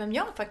lite mer vem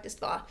jag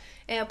faktiskt var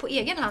på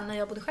egen hand när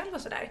jag bodde själv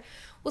och sådär.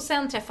 Och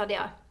sen träffade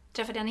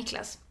jag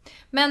Niklas.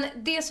 Men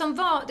det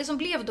som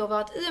blev då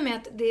var att i och med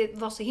att det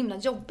var så himla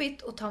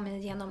jobbigt att ta mig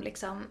igenom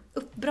liksom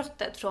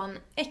uppbrottet från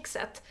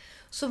exet,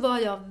 så var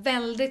jag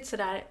väldigt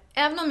sådär,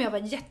 även om jag var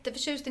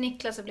jätteförtjust i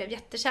Niklas och blev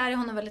jättekär i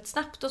honom väldigt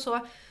snabbt och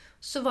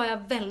så var jag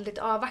väldigt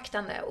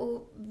avvaktande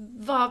och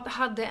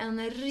hade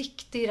en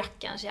riktig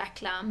rackarns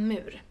jäkla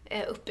mur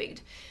uppbyggd.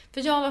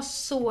 För jag var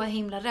så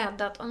himla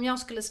rädd att om jag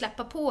skulle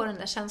släppa på den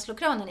där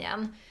känslokranen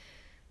igen,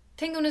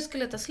 tänk om det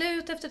skulle ta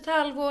slut efter 1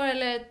 halvår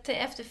eller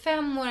efter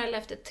 5 år eller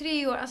efter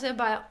 3 år. Alltså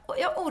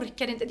jag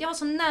orkade inte. Jag var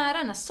så nära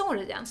den här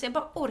sorgen, så jag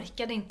bara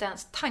orkade inte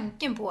ens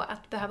tanken på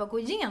att behöva gå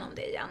igenom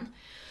det igen.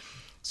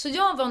 Så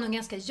jag var nog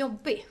ganska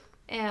jobbig.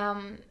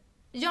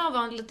 Jag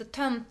var lite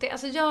töntig.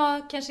 Alltså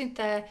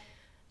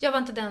jag var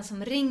inte den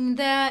som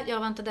ringde. Jag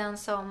var inte den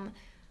som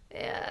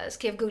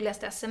skrev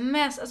gulligaste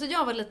sms. Alltså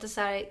jag var lite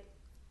så här,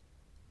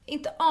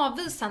 inte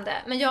avvisande,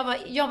 men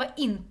jag var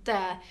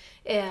inte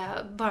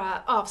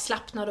bara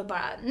avslappnad och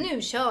bara,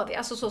 nu kör vi.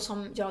 Alltså så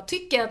som jag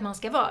tycker att man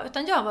ska vara.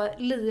 Utan jag var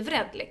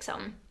livrädd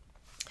liksom.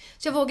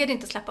 Så jag vågade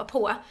inte släppa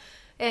på.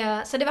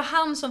 Så det var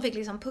han som fick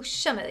liksom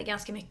pusha mig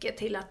ganska mycket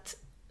till att,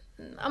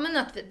 ja, men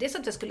att dels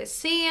att vi skulle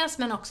ses,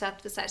 men också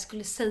att vi så här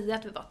skulle säga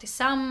att vi var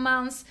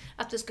tillsammans,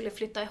 att vi skulle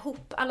flytta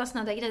ihop. Alla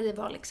såna där grejer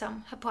var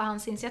liksom på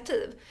hans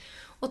initiativ.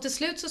 Och till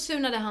slut så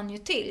surnade han ju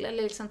till,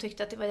 eller liksom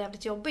tyckte att det var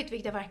jävligt jobbigt,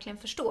 vilket jag verkligen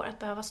förstår, att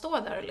behöva stå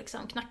där och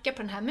liksom knacka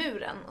på den här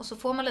muren. Och så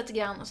får man lite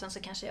grann och sen så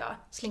kanske jag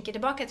slinker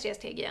tillbaka 3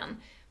 steg igen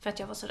för att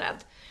jag var så rädd.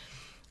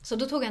 Så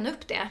då tog han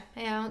upp det.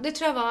 Det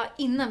tror jag var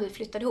innan vi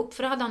flyttade ihop,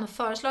 för då hade han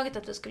föreslagit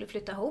att vi skulle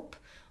flytta ihop.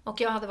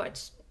 Och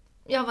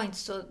jag var inte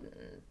så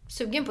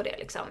sugen på det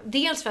liksom.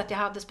 Dels för att jag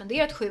hade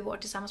spenderat 7 år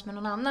tillsammans med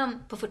någon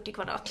annan på 40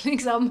 kvadrat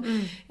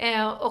liksom.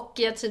 Och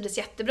jag trivdes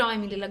jättebra i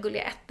min lilla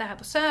gulliga etta här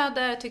på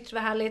Söder, tyckte det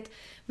var härligt.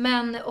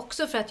 Men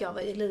också för att jag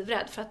var ju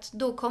livrädd, för att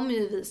då kommer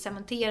ju vi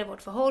cementera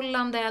vårt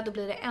förhållande, då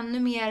blir det ännu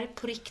mer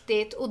på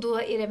riktigt och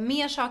då är det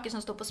mer saker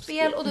som står på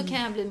spel och då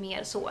kan jag bli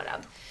mer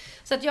sårad.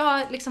 Så att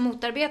jag liksom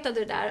motarbetade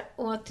det där,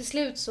 och till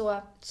slut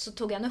så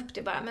tog han upp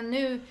det bara. Men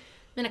nu,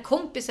 mina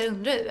kompisar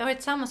undrar, jag har varit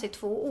tillsammans i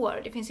 2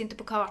 år, det finns inte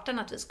på kartan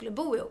att vi skulle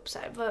bo ihop så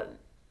här.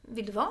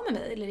 Vill du vara med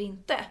mig eller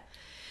inte?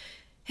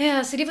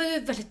 Så det var ju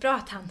väldigt bra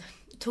att han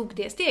tog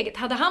det steget.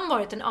 Hade han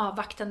varit en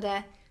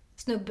avvaktande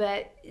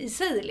snubbe i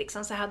sig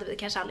liksom, så hade vi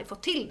kanske aldrig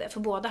fått till det, för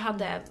båda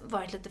hade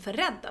varit lite för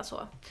rädda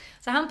så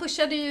han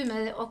pushade ju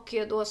mig, och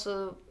då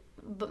så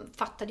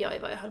fattade jag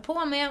vad jag höll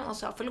på med och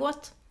sa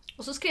förlåt.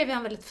 Och så skrev jag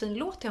en väldigt fin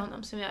låt till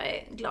honom som jag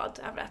är glad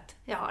över att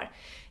jag har.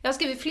 Jag har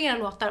skrivit flera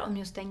låtar om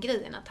just den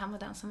grejen, att han var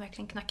den som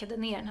verkligen knackade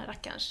ner den här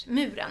rackarns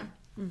muren.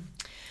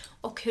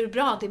 Och hur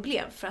bra det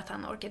blev för att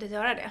han orkade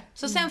göra det.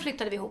 Så sen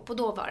flyttade vi ihop, och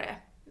då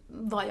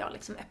var jag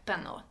liksom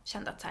öppen och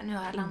kände att så här, nu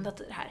har jag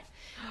landat i det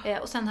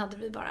här. Och sen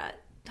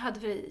hade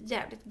vi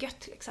jävligt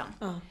gött liksom.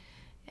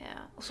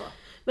 Och så.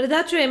 Men det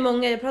där tror jag är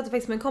många, jag pratade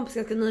faktiskt med en kompis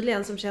ganska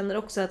nyligen som känner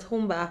också att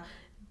hon bara,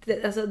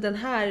 alltså den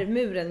här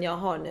muren jag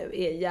har nu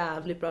är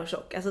jävligt bra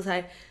tjock. Alltså så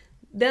här,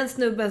 den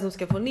snubben som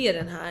ska få ner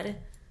den här,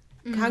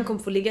 han kommer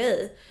få ligga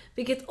i.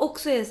 Vilket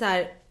också är så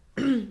här,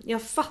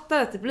 jag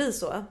fattar att det blir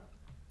så.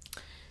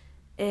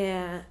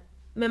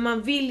 Men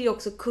man vill ju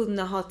också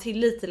kunna ha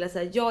tillit till att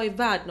säga, jag är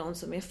värd någon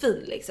som är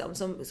fin liksom,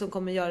 som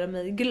kommer göra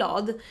mig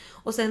glad.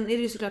 Och sen är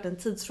det ju såklart en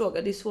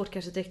tidsfråga, det är svårt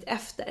kanske direkt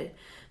efter.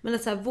 Men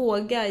att så här,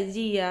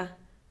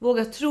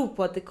 våga tro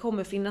på att det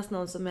kommer finnas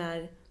någon som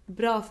är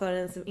bra för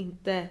en, som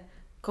inte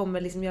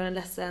kommer liksom göra en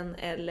ledsen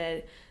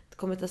eller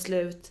kommer ta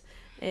slut.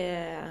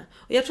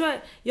 Och jag tror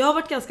jag har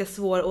varit ganska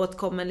svår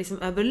åtkommen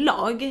liksom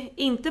överlag,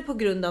 inte på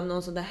grund av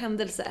någon sån där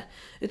händelse,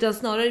 utan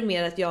snarare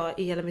mer att jag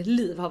i hela mitt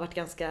liv har varit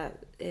ganska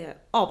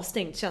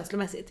avstängd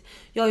känslomässigt.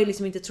 Jag har ju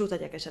liksom inte trott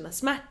att jag kan känna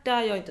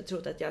smärta, jag har inte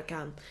trott att jag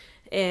kan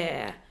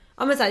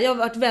ja men så här, jag har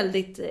varit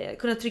väldigt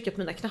kunnat trycka på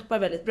mina knappar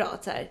väldigt bra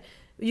så här.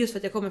 Just för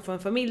att jag kommer från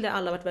en familj där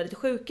alla har varit väldigt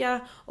sjuka,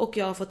 och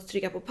jag har fått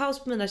trycka på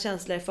paus på mina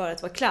känslor för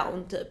att vara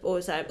clown typ,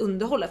 och så här,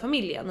 underhålla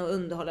familjen och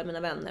underhålla mina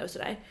vänner och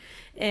sådär.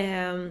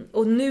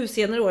 Och nu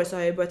senare år så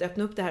har jag börjat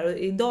öppna upp det här, och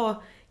idag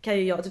kan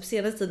ju jag, typ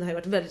senaste tiden har jag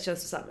varit väldigt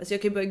känslosam, så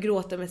jag kan ju börja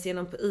gråta med sig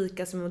på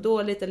Ica som mår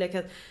dåligt, eller jag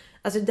kan,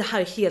 alltså det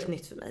här är helt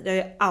nytt för mig, det har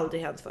ju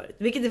aldrig hänt förut,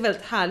 vilket är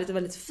väldigt härligt och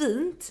väldigt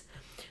fint,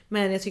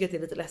 men jag tycker att det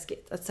är lite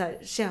läskigt att så här,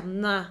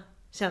 känna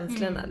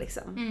känslorna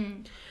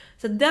liksom.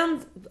 Så den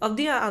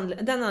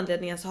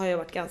anledningen så har jag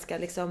varit ganska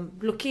liksom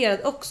blockerad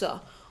också.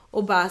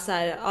 Och bara så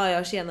här, ja,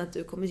 jag känner att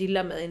du kommer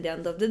gilla mig in the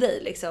end of the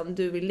day liksom.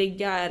 Du vill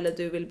ligga, eller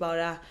du vill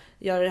bara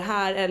göra det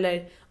här,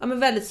 eller ja, men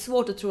väldigt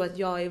svårt att tro att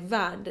jag är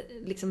värd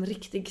liksom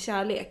riktig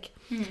kärlek.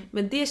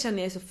 Men det känner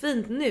jag är så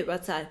fint nu,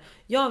 att så här,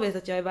 jag vet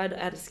att jag är värd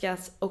att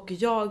älskas, och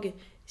jag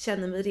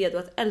känner mig redo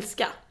att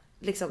älska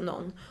liksom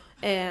någon.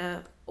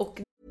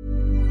 Och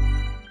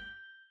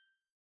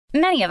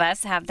Many of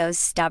us have those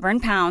stubborn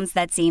pounds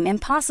that seem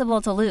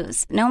impossible to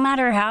lose, no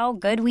matter how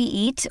good we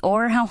eat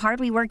or how hard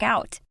we work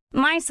out.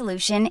 My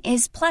solution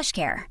is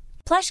PlushCare.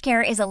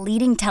 PlushCare is a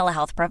leading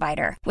telehealth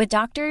provider with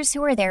doctors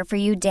who are there for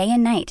you day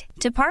and night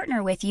to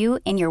partner with you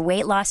in your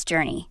weight loss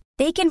journey.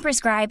 They can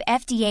prescribe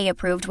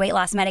FDA-approved weight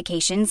loss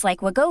medications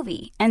like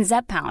Wegovy and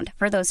Zepbound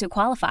for those who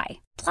qualify.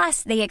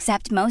 Plus, they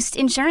accept most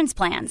insurance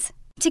plans.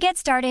 To get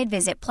started,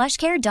 visit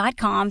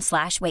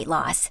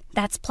plushcare.com/weightloss.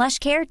 That's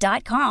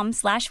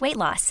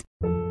plushcare.com/weightloss.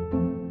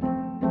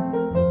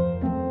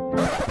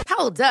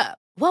 Hold up.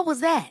 What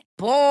was that?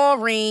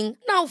 Boring.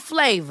 No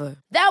flavor.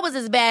 That was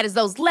as bad as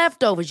those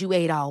leftovers you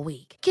ate all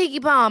week.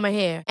 Keke Palmer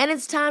here, and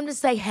it's time to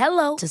say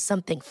hello to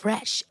something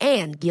fresh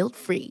and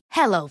guilt-free.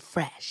 Hello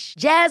Fresh.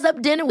 Jazz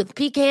up dinner with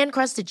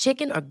pecan-crusted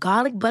chicken or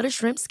garlic butter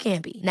shrimp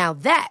scampi. Now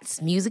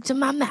that's music to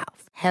my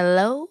mouth.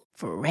 Hello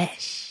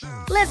Fresh.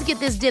 Let's get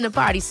this dinner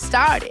party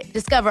started.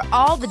 Discover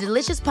all the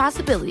delicious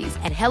possibilities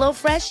at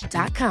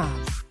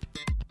hellofresh.com.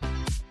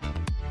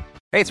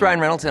 Hey, it's Ryan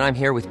Reynolds, and I'm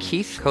here with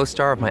Keith,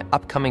 co-star of my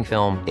upcoming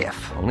film,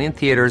 If, only in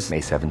theaters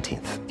May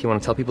 17th. Do you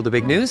want to tell people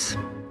the big news?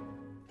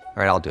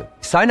 All right, I'll do it.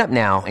 Sign up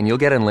now and you'll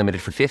get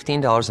unlimited for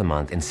 $15 a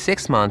month and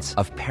 6 months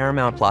of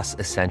Paramount Plus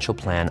Essential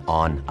Plan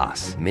on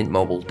us.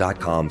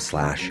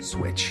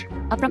 MintMobile.com/switch.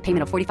 Upfront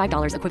payment of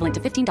 $45 equivalent to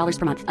 $15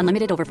 per month.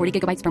 Unlimited over 40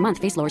 gigabytes per month.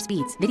 Face lower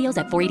speeds. Videos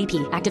at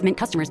 480p. Active Mint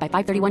customers by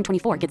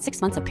 531.24 get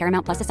 6 months of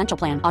Paramount Plus Essential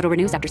Plan. Auto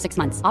renews after 6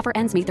 months. Offer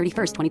ends May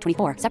 31st,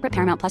 2024. Separate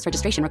Paramount Plus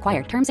registration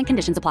required. Terms and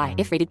conditions apply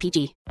if rated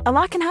PG. A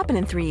lot can happen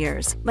in 3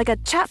 years. Like a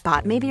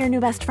chatbot may be your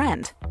new best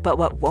friend. But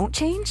what won't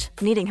change?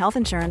 Needing health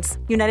insurance.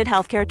 United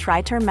Healthcare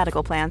Tri-Term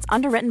Medical Plans,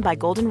 underwritten by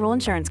Golden Rule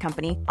Insurance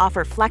Company,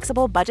 offer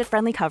flexible,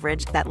 budget-friendly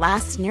coverage that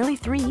lasts nearly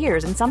 3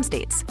 years in some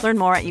states. Learn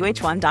more at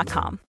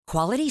uh1.com.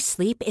 Quality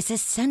sleep is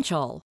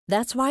essential.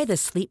 That's why the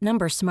Sleep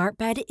Number Smart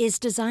Bed is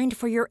designed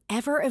for your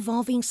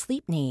ever-evolving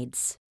sleep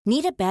needs.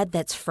 Need a bed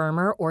that's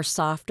firmer or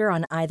softer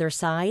on either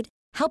side?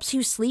 Helps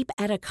you sleep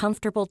at a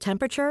comfortable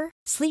temperature?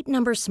 Sleep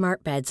Number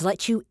Smart Beds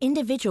let you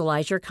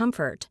individualize your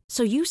comfort,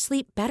 so you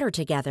sleep better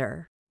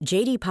together.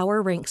 J.D.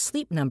 Power ranks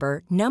Sleep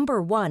Number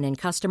 #1 in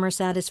customer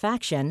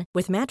satisfaction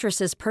with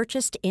mattresses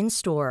purchased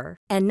in-store.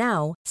 And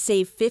now,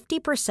 save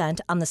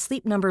 50% on the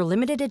Sleep Number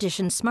Limited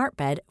Edition Smart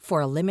Bed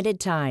for a limited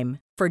time.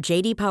 For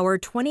J.D. Power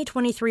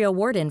 2023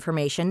 award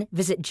information,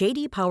 visit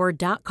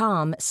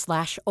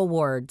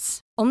jdpower.com/awards.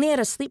 Only at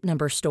a Sleep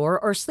Number store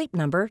or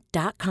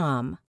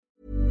sleepnumber.com.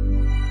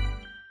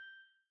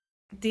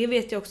 Det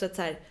vet jag också att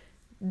så här,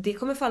 det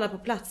kommer falla på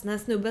plats. Den här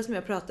snubben som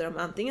jag pratar om,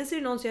 antingen så är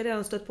det någon som jag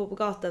redan stött på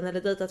gatan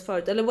eller dejtat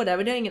förut eller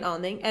whatever, det har jag ingen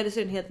aning. Eller så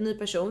är det en helt ny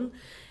person.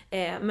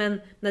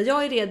 Men när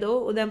jag är redo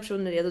och den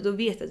personen är redo, då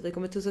vet jag att vi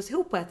kommer tussas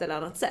ihop på ett eller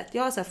annat sätt.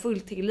 Jag har så här full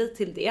tillit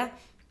till det.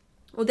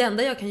 Och det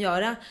enda jag kan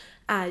göra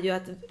är ju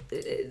att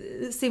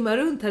simma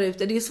runt här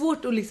ute. Det är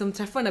svårt att liksom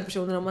träffa den här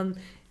personen om man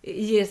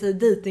ger sig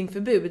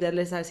datingförbud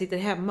eller så här sitter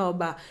hemma och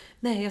bara,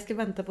 nej, jag ska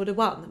vänta på the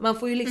one. Man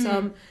får ju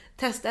liksom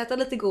testa äta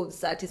lite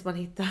godisar tills man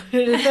hittar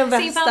den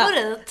bästa. Sin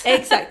favorit.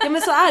 Exakt, ja,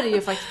 men så är det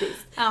ju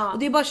faktiskt. Ja. Och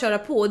det är bara att köra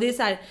på. Det är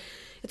så här,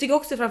 jag tycker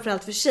också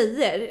framförallt för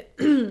tjejer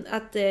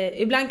att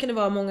ibland kan det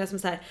vara många som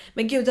säger,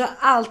 men gud, du har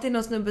alltid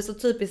någon snubbe så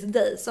typiskt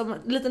dig, som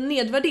lite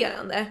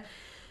nedvärderande.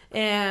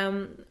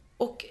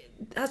 Och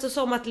alltså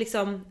som att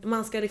liksom,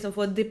 man ska liksom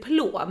få ett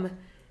diplom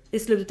i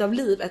slutet av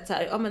livet så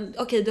här, ja men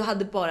okej, du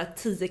hade bara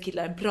 10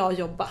 killar, bra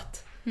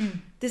jobbat.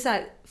 Det är så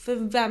här, för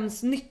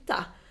vems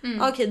nytta?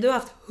 Okej, du har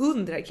haft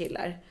 100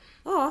 killar.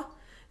 Ja,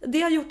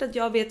 det har gjort att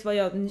jag vet vad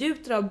jag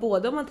njuter av,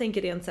 både om man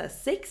tänker rent så här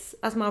sex,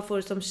 alltså man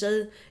får som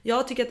tjej,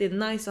 jag tycker att det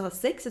är nice att ha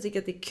sex, jag tycker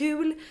att det är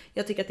kul,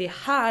 jag tycker att det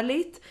är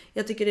härligt,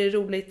 jag tycker det är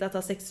roligt att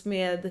ha sex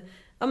med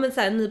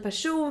så här, en ny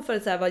person, för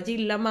att så här, vad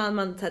gillar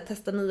man så här,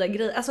 testar nya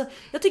grejer, alltså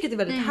jag tycker att det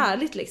är väldigt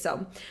härligt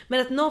liksom.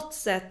 Men att något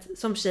sätt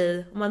som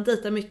tjej, om man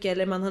dejtar mycket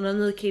eller man har någon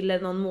ny kille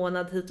någon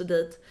månad hit och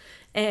dit,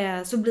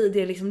 så blir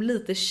det liksom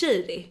lite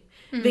shady.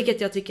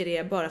 Vilket jag tycker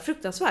är bara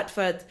fruktansvärt,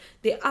 för att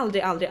det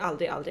aldrig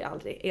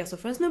är så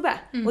för en snubbe.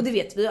 Och det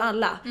vet vi ju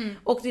alla.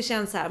 Och det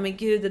känns så här, men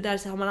gud, det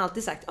där har man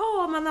alltid sagt.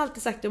 Man har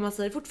alltid sagt det och man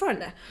säger det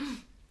fortfarande.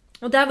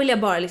 Och där vill jag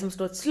bara liksom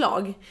slå ett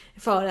slag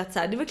för att så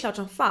här, det är väl klart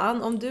som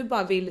fan om du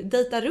bara vill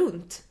dejta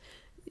runt.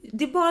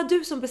 Det är bara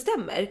du som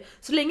bestämmer.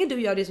 Så länge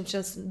du gör det som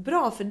känns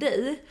bra för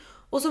dig.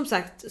 Och som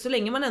sagt, så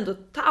länge man ändå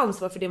tar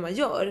ansvar för det man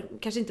gör,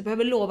 kanske inte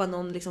behöver lova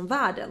någon liksom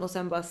världen och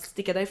sen bara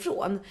sticka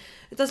därifrån.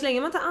 Utan så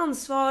länge man tar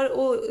ansvar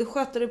och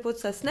sköter det på ett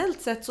så här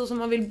snällt sätt, så som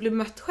man vill bli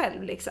mött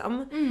själv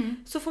liksom,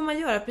 så får man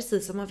göra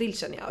precis som man vill,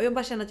 känner jag. Och jag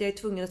bara känner att jag är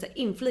tvungen att så här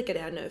inflika det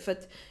här nu, för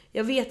att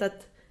jag vet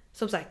att,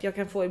 som sagt, jag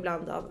kan få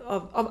ibland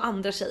av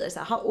andra tjejer så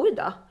här, oj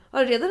då,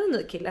 har du redan en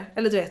ny kille?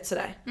 Eller du vet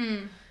sådär.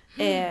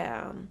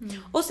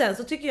 Och sen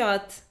så tycker jag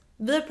att,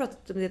 vi har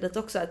pratat om det lite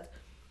också, att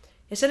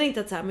jag känner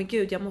inte att så här, men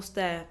gud, jag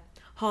måste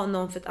ha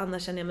någon för att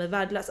annars känner jag mig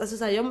värdelös. Alltså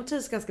så här, jag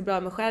trivs ganska bra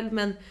med mig själv,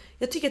 men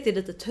jag tycker att det är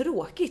lite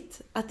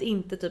tråkigt att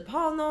inte typ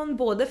ha någon,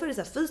 både för det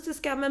så här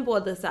fysiska, men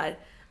både så här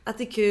att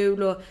det är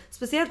kul, och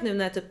speciellt nu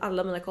när typ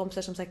alla mina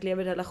kompisar som sagt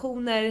lever i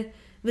relationer.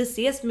 Vi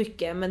ses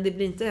mycket, men det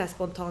blir inte det här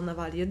spontana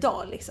varje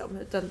dag liksom,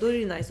 utan då är det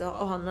ju nice att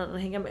ha någon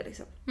att hänga med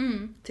liksom.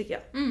 Tycker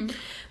jag.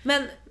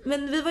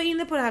 Men vi var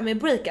inne på det här med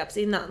breakups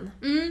innan.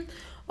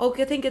 Och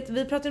jag tänker att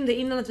vi pratade om det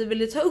innan, att vi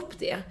ville ta upp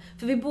det.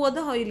 För vi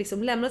båda har ju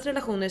liksom lämnat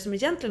relationer som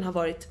egentligen har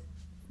varit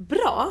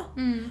bra.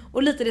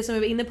 Och lite det som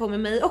vi var inne på med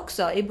mig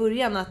också i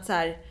början, att så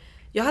här,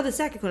 jag hade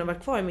säkert kunnat vara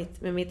kvar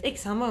med mitt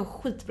ex. Han var en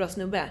skitbra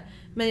snubbe.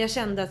 Men jag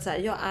kände att så här,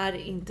 jag är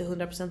inte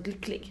 100%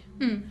 lycklig.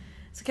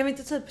 Så kan vi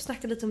inte typ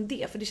snacka lite om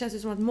det? För det känns ju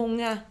som att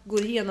många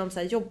går igenom så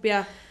här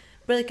jobbiga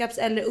breakups,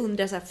 eller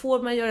undrar så här,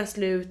 får man göra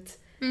slut?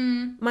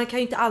 Man kan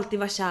ju inte alltid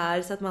vara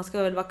kär, så att man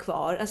ska väl vara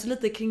kvar. Alltså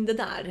lite kring det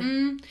där.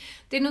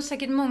 Det är nog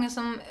säkert många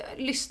som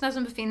lyssnar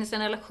som befinner sig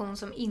i en relation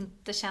som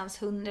inte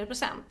känns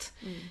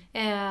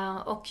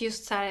 100%. Och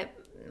just så här,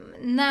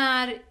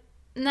 när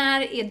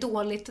är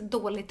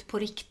dåligt på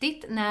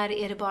riktigt? När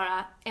är det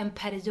bara en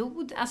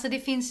period? Alltså det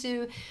finns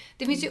ju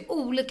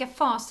olika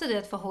faser i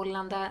ett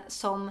förhållande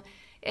som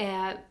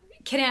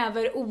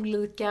kräver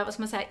olika, vad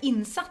ska man säga,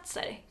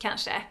 insatser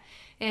kanske.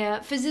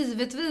 För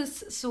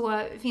givetvis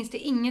så finns det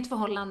inget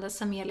förhållande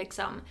som är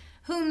liksom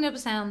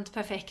 100%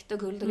 perfekt och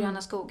guld och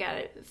gröna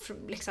skogar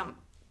liksom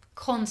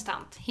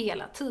konstant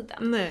hela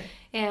tiden.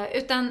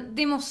 Utan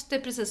det måste,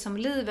 precis som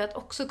livet,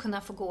 också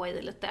kunna få gå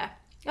i lite,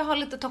 jag har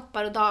lite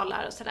toppar och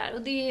dalar och sådär.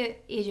 Och det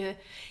är ju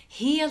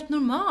helt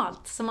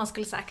normalt, som man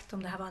skulle sagt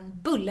om det här var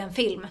en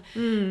Bullenfilm.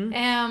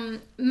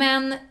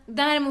 Men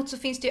däremot så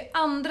finns det ju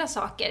andra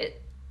saker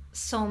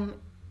som,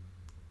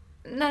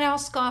 när det har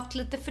skavt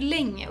lite för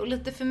länge och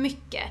lite för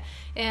mycket.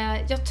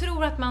 Jag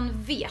tror att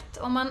man vet,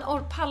 om man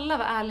pallar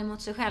vara ärlig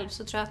mot sig själv,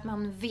 så tror jag att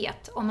man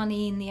vet om man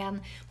är inne i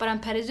bara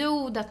en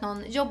period, att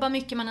någon jobbar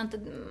mycket,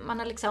 man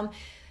har liksom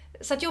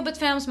satt jobbet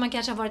främst, man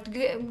kanske har varit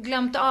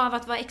glömt av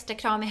att vara extra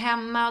kramig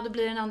hemma, och då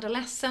blir den andra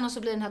ledsen och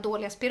så blir den här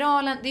dåliga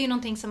spiralen. Det är ju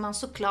någonting som man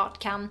såklart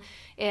kan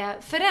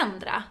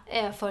förändra,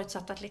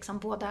 förutsatt att liksom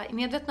båda är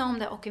medvetna om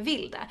det och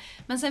vill det.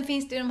 Men sen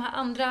finns det ju de här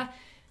andra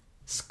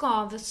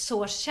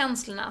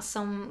skavsårskänslorna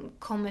som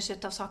kommer sig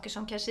av saker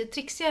som kanske är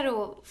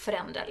trixigare att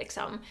förändra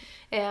liksom.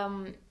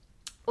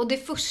 Och det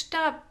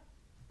första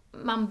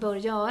man bör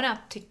göra,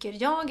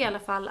 tycker jag i alla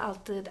fall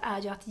alltid,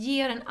 är ju att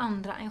ge den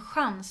andra en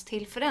chans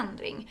till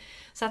förändring.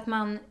 Så att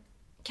man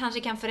kanske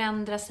kan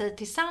förändra sig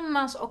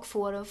tillsammans och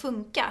få det att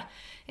funka.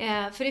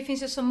 För det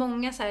finns ju så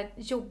många så här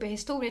jobbiga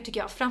historier, tycker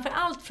jag.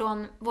 Framförallt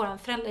från vår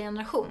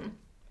föräldrageneration.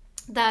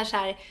 Där så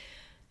här,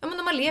 ja, men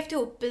de har levt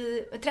ihop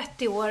i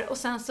 30 år och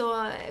sen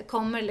så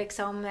kommer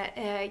liksom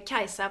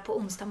Kajsa på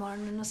onsdag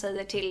morgonen och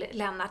säger till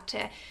Lennart,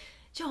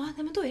 ja, nej,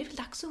 men då är det väl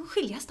dags att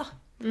skiljas då.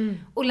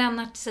 Och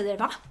Lennart säger,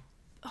 va?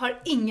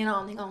 Har ingen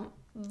aning om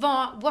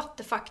what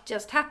the fuck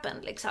just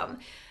happened liksom.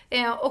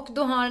 Och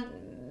då har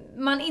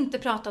man inte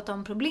pratat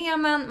om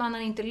problemen, man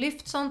har inte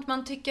lyft sånt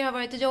man tycker har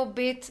varit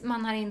jobbigt,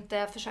 man har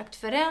inte försökt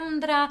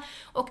förändra,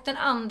 och den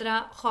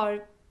andra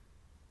har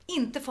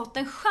inte fått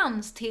en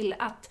chans till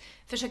att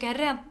försöka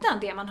rädda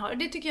det man har.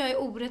 Det tycker jag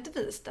är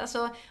orättvist.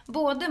 Alltså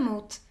både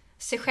mot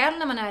sig själv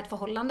när man är i ett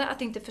förhållande,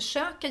 att inte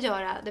försöka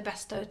göra det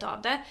bästa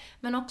utav det,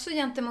 men också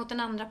gentemot den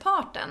andra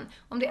parten.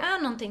 Om det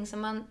är någonting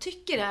som man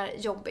tycker är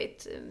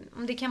jobbigt,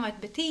 om det kan vara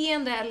ett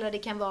beteende eller det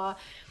kan vara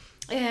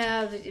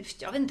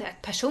jag vet inte,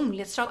 ett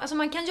personlighetsdrag. Alltså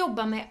man kan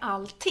jobba med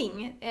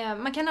allting.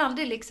 Man kan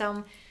aldrig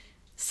liksom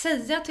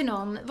säga till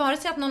någon, vare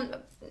sig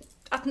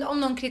att om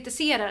någon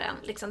kritiserar en,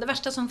 liksom, det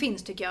värsta som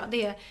finns tycker jag,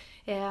 det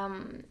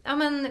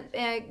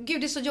är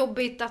gud, det är så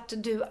jobbigt att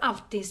du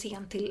alltid är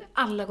sen till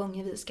alla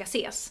gånger vi ska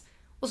ses.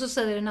 Och så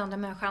säger den andra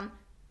människan,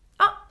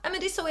 men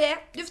det är så jag är.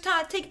 Du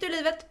får take it ur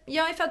livet.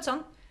 Jag är född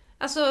sån.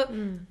 Alltså,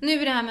 nu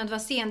är det här med att vara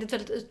sen, det är ett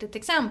väldigt ytligt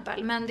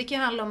exempel. Men det kan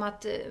ju handla om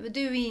att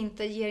du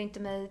ger inte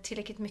mig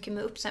tillräckligt mycket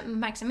med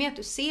uppmärksamhet.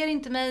 Du ser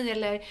inte mig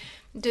eller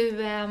du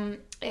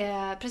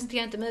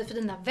presenterar inte mig för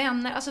dina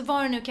vänner. Alltså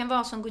vad det nu kan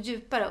vara som går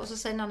djupare. Och så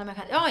säger en annan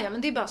människa, ja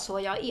men det är bara så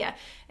jag är.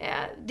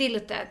 Det är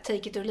lite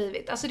take it or leave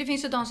it. Alltså det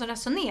finns ju de som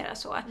resonerar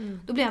så.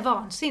 Då blir jag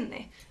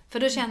vansinnig. För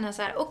då känner jag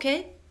så här,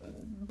 okej.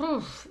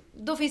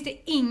 Då finns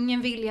det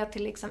ingen vilja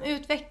till liksom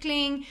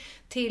utveckling,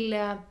 till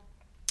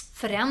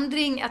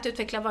förändring, att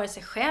utveckla vare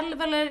sig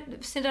själv eller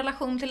sin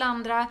relation till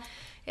andra.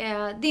 Det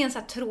är en så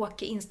här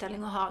tråkig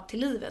inställning att ha till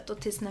livet och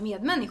till sina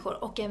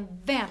medmänniskor. Och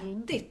en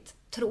väldigt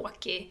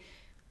tråkig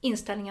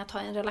inställning att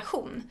ha i en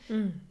relation.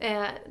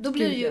 Då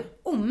blir det ju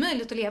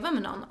omöjligt att leva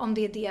med någon om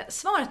det är det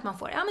svaret man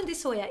får. Ja, men det är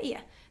så jag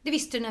är. Det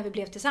visste du när vi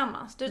blev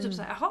tillsammans. Då är det typ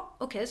så här, jaha,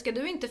 okej, ska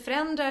du inte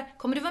förändra?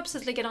 Kommer du vara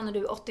precis likadan när du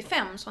är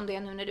 85 som det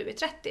är nu när du är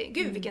 30?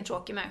 Gud, vilken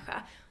tråkig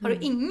människa. Har du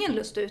ingen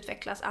lust att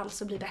utvecklas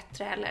alls och bli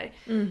bättre? Eller?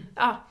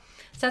 Ja.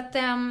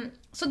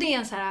 Så det är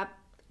en så här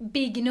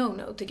big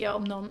no-no tycker jag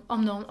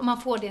om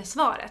man får det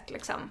svaret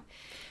liksom.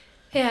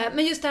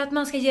 Men just det att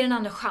man ska ge den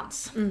andra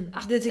chans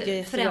att det tycker jag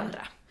är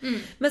förändra.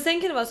 Men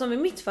sen kan det vara som i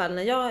mitt fall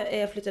när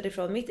jag flyttade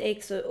ifrån mitt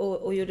ex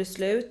och gjorde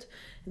slut.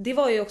 Det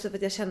var ju också för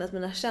att jag kände att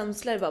mina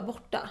känslor var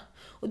borta.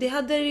 Och det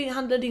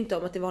handlade inte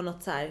om att det var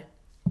något så här.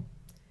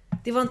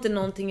 Det var inte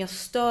någonting jag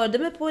störde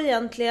mig på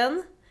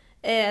egentligen.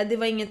 Det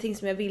var ingenting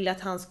som jag ville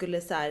att han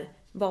skulle så här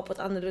vara på ett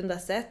annorlunda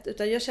sätt.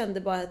 Utan jag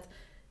kände bara att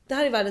det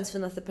här är världens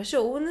finaste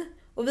person.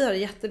 Och vi har det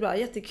jättebra,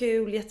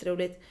 jättekul,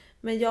 jätteroligt.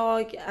 Men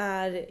jag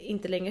är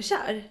inte längre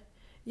kär.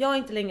 Jag är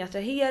inte längre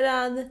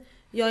attraherad.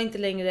 Jag är inte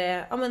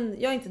längre,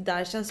 jag är inte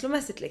där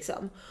känslomässigt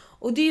liksom.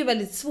 Och det är ju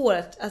väldigt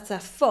svårt att så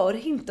här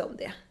förhinta om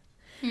det.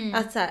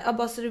 Att så här,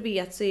 bara så du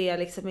vet så är jag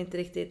liksom inte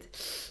riktigt,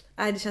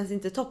 nej det känns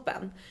inte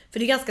toppen. För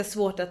det är ganska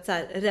svårt att så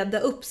här rädda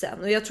upp sen.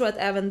 Och jag tror att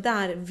även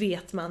där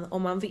vet man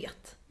om man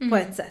vet. På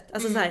ett sätt.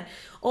 Alltså så här,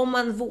 om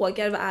man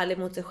vågar vara ärlig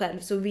mot sig själv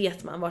så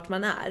vet man vart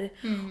man är.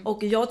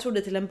 Och jag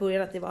trodde till en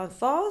början att det var en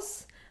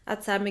fas.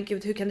 Att så här, men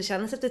gud hur kan det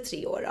kännas efter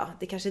 3 år då?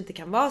 Det kanske inte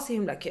kan vara så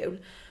himla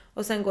kul.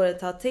 Och sen går det ett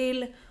tag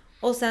till.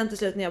 Och sen till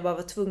slut när jag bara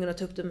var tvungen att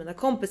ta upp det med mina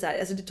kompisar.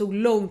 Alltså det tog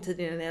lång tid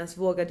innan jag ens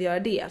vågade göra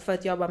det. För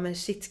att jag bara, men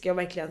shit, ska jag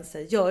verkligen så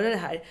här, göra det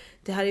här?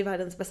 Det här är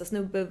världens bästa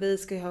snubbe. Vi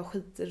ska ju ha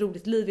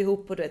skitroligt liv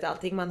ihop. Och du vet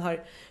allting. Man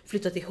har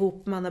flyttat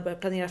ihop. Man har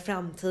börjat planera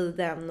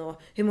framtiden.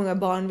 Och hur många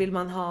barn vill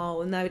man ha?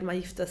 Och när vill man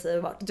gifta sig?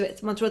 Och vart, du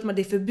vet, man tror att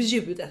det är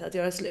förbjudet att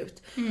göra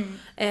slut.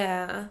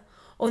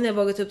 Och när jag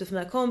vågat upp det för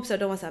mina kompisar.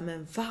 De var så här,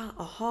 men va?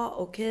 Aha,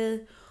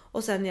 okej.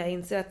 Och sen när jag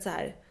inser att så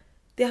här.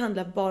 Det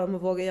handlar bara om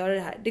att våga göra det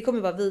här. Det kommer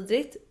vara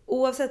vidrigt.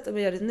 Oavsett om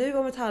jag gör det nu,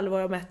 om ett halvår,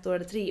 om 1 år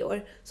eller 3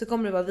 år. Så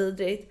kommer det vara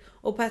vidrigt.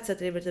 Och på ett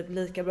sätt är det väl typ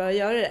lika bra att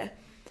göra det.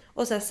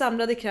 Och så här,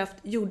 samlade kraft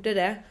gjorde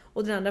det.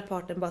 Och den andra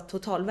parten bara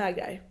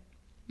totalvägrar.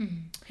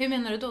 Hur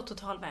menar du då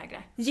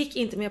totalvägrar? Gick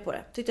inte med på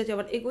det. Tyckte att jag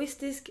var en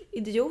egoistisk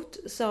idiot.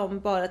 Som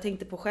bara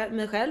tänkte på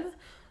mig själv.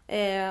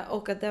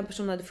 Och att den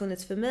personen hade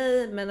funnits för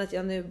mig. Men att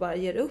jag nu bara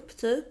ger upp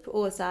typ.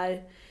 Och så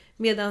här,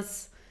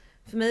 medans...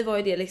 För mig var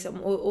ju det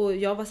liksom, och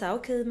jag var så här: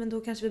 okej, men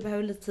då kanske vi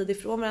behöver lite tid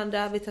ifrån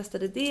varandra. Vi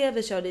testade det,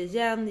 vi körde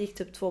igen, gick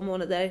typ 2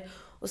 månader.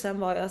 Och sen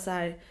var jag så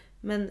här: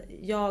 men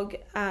jag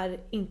är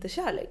inte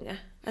kär längre.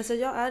 Alltså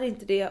jag är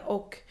inte det,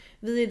 och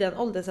vi är i den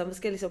åldern som vi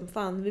ska liksom,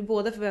 fan, vi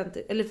båda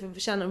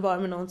förtjänar att vara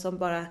med någon som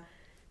bara,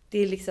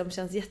 det liksom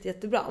känns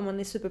jättebra. Om man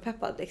är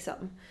superpeppad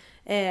liksom.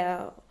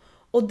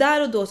 Och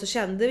där och då så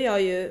kände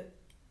jag ju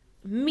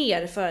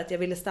mer för att jag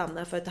ville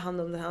stanna för att ta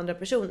hand om den andra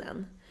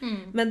personen.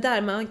 Men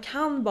där man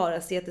kan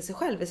bara se till sig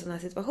själv i sådana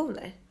här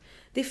situationer.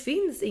 Det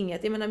finns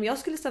inget, jag menar om jag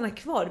skulle stanna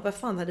kvar, vad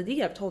fan hade det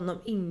hjälpt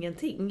honom?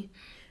 Ingenting.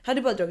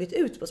 Hade bara dragit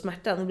ut på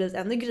smärtan och blivit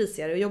ännu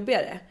grisigare och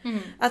jobbigare.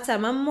 Att så här,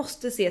 man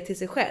måste se till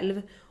sig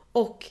själv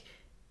och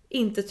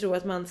inte tro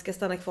att man ska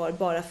stanna kvar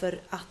bara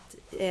för att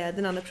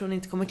den andra personen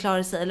inte kommer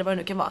klara sig eller vad det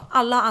nu kan vara.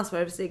 Alla har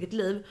ansvar för sitt eget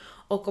liv.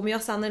 Och om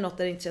jag stannar i något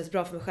där det inte känns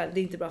bra för mig själv, det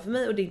är inte bra för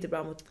mig och det är inte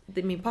bra mot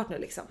min partner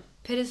liksom.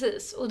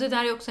 Precis, och det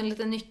där är också en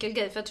liten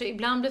nyckelgrej. För jag tror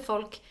ibland blir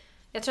folk,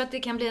 jag tror att det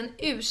kan bli en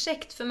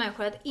ursäkt för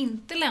människor att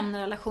inte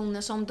lämna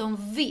relationer som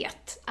de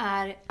vet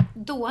är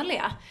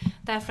dåliga.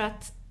 Därför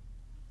att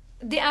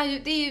det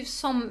är ju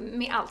som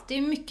med allt, det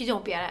är mycket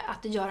jobbigare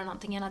att göra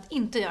någonting än att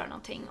inte göra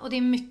någonting. Och det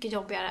är mycket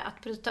jobbigare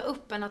att bryta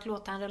upp än att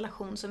låta en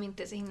relation som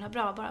inte är så himla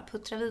bra bara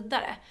puttra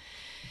vidare.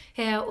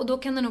 Och då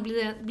kan det nog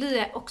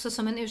bli också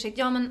som en ursäkt,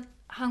 ja men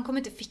han kommer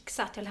inte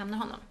fixa att jag lämnar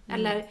honom.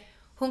 Eller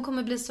hon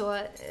kommer bli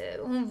så,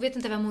 hon vet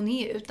inte vem hon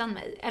är utan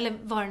mig. Eller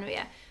vad det nu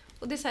är.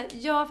 Och det är så här,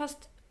 ja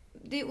fast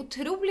det är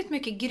otroligt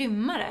mycket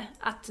grymmare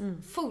att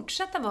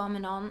fortsätta vara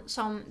med någon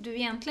som du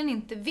egentligen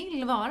inte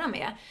vill vara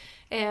med.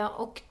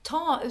 Och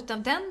ta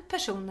utav den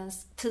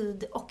personens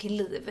tid och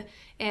liv.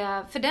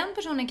 För den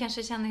personen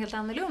kanske känner helt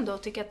annorlunda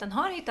och tycker att den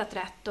har hittat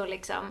rätt.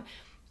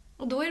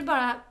 Och då är det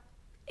bara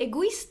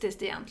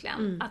egoistiskt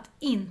egentligen att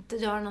inte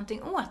göra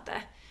någonting åt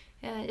det.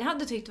 Jag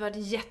hade tyckt det var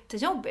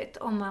jättejobbigt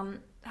om man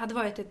hade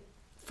varit i ett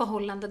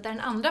förhållande där den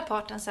andra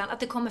parten sen, att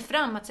det kommer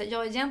fram att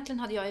säga, egentligen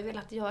hade jag ju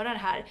velat göra det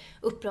här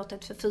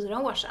uppbrottet för 4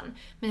 år sedan,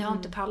 men jag har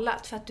inte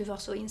pallat för att du var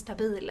så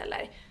instabil,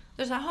 eller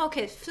då är det så här,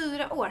 okej,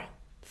 4 år.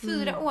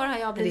 4 år har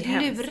jag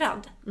blivit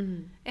lurad.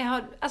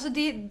 Alltså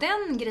det är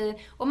den grejen.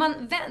 Och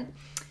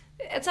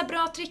ett så här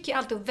bra trick är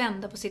alltid att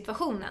vända på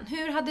situationen.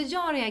 Hur hade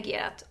jag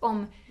reagerat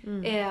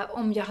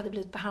om jag hade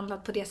blivit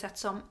behandlad på det sätt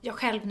som jag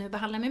själv nu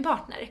behandlar min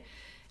partner?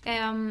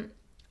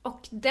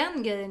 Och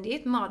den grejen, det är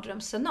ett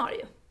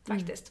mardrömsscenario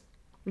faktiskt.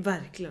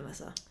 Verkligen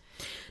alltså.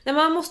 Nej,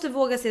 man måste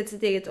våga se till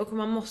sitt eget, och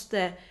man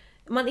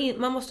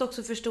måste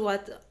också förstå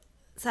att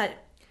så här,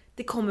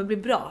 det kommer bli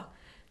bra.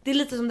 Det är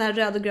lite som det här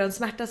röd och grön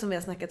smärta som vi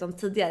har snackat om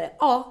tidigare.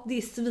 Ja, det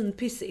är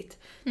svinpissigt.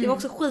 Det var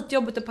också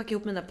skitjobbigt att packa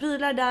ihop mina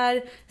prylar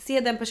där. Se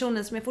den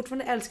personen som jag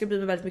fortfarande älskar och bryr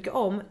mig väldigt mycket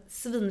om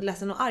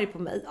svinledsen och arg på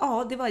mig.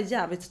 Ja, det var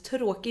jävligt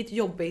tråkigt,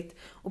 jobbigt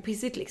och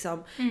pissigt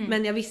liksom.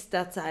 Men jag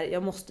visste att så här,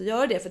 jag måste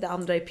göra det för det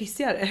andra är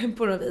pissigare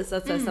på något vis.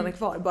 Att så här, stanna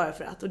kvar bara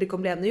för att. Och det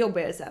kommer bli ännu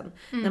jobbigare sen.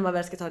 När man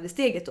väl ska ta det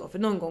steget då. För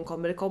någon gång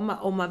kommer det komma.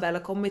 Om man väl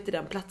har kommit till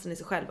den platsen i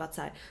sig själv. Att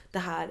så här, det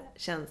här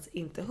känns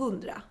inte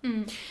 100.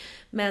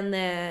 Men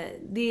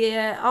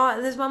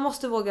man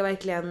måste våga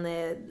verkligen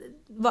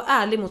vara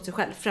ärlig mot sig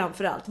själv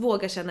framförallt.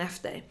 Våga känna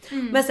efter.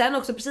 Men sen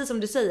också, precis som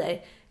du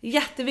säger,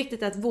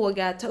 jätteviktigt att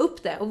våga ta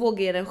upp det och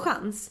våga ge det en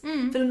chans.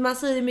 För man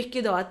säger mycket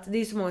idag att det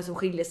är så många som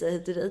skiljer sig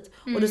hit och dit.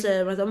 Och då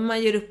säger man att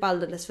man ger upp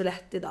alldeles för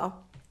lätt idag.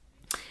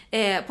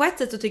 På ett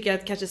sätt så tycker jag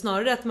att kanske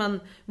snarare att man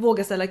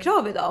vågar ställa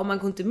krav idag. Om man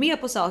går inte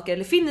med på saker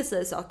eller finner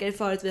sig i saker.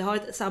 För att vi har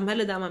ett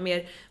samhälle där man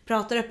mer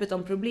pratar öppet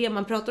om problem.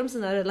 Man pratar om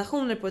sina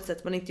relationer på ett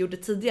sätt man inte gjorde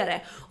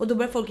tidigare. Och då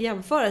börjar folk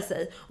jämföra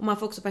sig. Och man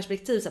får också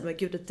perspektiv. Så här, men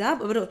gud, det där,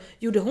 vadå?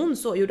 Gjorde hon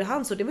så? Gjorde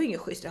han så? Det var ingen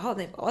schysst. Jaha,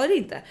 nej, var det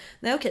inte?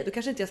 Nej, okej, då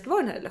kanske inte jag ska vara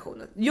i den här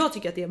relationen. Jag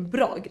tycker att det är en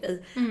bra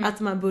grej. Att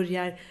man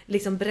börjar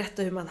liksom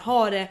berätta hur man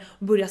har det.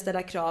 Börja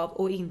ställa krav.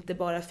 Och inte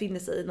bara finna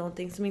sig i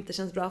någonting som inte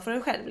känns bra för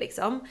en själv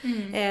liksom.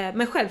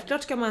 Men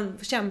självklart ska man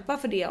kämpa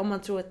för det om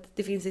man tror att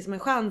det finns liksom en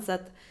chans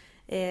att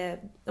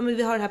men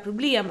vi har det här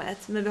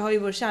problemet, men vi har ju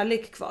vår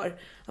kärlek kvar.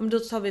 Ja, men då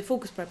tar vi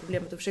fokus på det här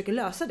problemet och försöker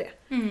lösa det.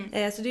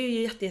 Så det är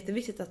ju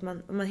jätteviktigt att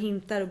man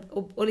hintar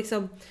och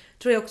liksom,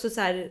 tror jag också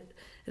så här,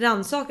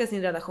 rannsaka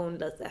sin relation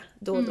lite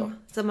då och då.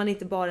 Så att man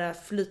inte bara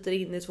flyter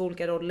in i 2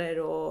 olika roller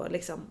och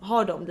liksom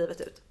har dem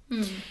livet ut.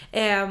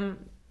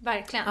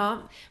 Verkligen. Ja.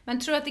 Men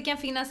tror att det kan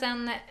finnas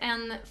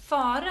en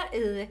fara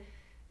i...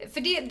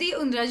 För det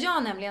undrar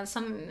jag nämligen,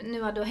 som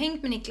nu har då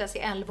hängt med Niklas i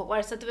 11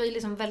 år. Så att det var ju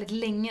liksom väldigt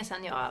länge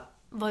sedan jag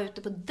var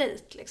ute på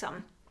dejt liksom.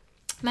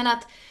 Men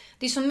att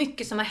det är så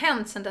mycket som har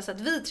hänt sedan dess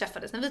att vi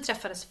träffades. När vi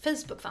träffades,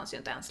 Facebook fanns ju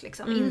inte ens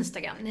liksom.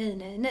 Instagram,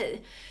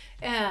 nej.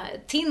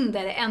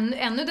 Tinder,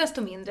 ännu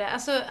desto mindre.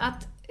 Alltså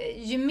att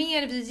ju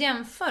mer vi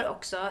jämför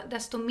också,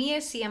 desto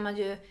mer ser man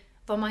ju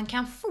vad man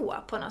kan få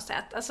på något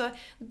sätt. Alltså,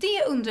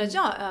 det undrar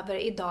jag över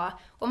idag.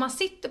 Om man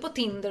sitter på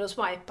Tinder och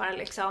swipar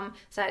liksom,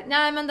 så här,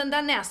 nej men den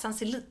där näsan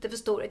ser lite för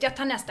stor ut. Jag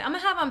tar nästa. Ja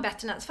men här var en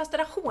bättre näsa. Fast det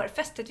där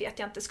hårfästet vet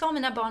jag inte. Ska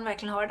mina barn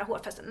verkligen ha det där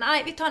hårfästet?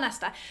 Nej, vi tar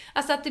nästa.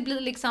 Alltså att det blir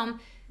liksom,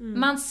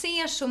 man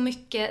ser så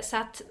mycket så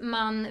att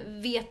man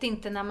vet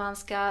inte när man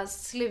ska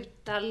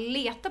sluta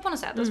leta på något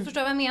sätt. Alltså,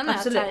 förstår du vad jag menar?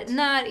 Att, så här,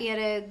 när är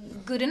det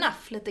good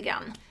enough lite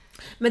grann?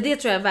 Men det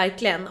tror jag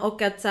verkligen.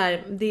 Och att så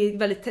här, det är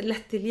väldigt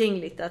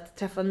lättillgängligt att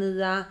träffa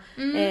nya.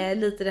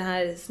 Lite det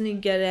här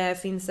snyggare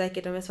finns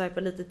säkert om jag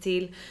swipar lite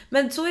till.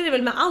 Men så är det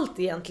väl med allt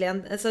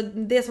egentligen. Alltså,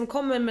 det som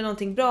kommer med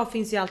någonting bra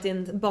finns ju alltid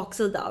en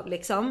baksida av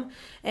liksom.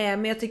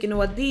 Men jag tycker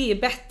nog att det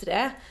är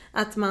bättre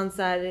att man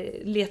så här,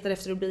 letar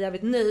efter att bli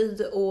jävligt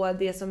nöjd. Och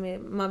det som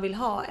man vill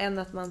ha, än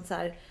att man så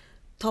här,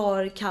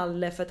 tar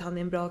Kalle för att han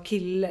är en bra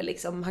kille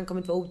liksom. Han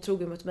kommer inte vara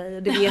otrogen mot mig,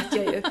 och det vet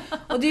jag ju.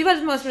 Och det är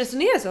väldigt många som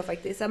resonerar så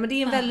faktiskt. Men det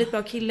är en väldigt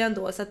bra kille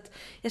ändå, så att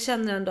jag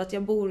känner ändå att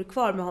jag bor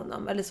kvar med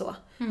honom eller så.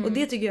 Och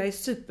det tycker jag är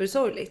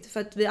supersorgligt,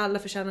 för att vi alla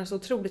förtjänar så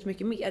otroligt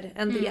mycket mer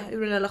än det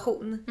ur en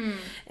relation.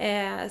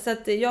 Så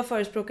att jag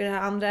förespråkar det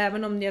här andra,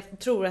 även om jag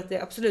tror att det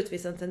absolut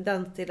finns en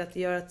tendens till att det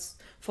gör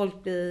att folk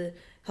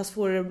har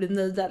svårare att bli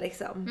nöjda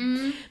liksom.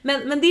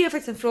 Men det är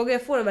faktiskt en fråga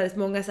jag får av väldigt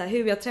många, så här,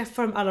 hur jag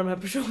träffar alla de här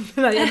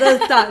personerna jag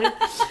dejtar.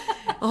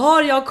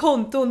 Har jag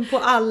konton på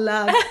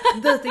alla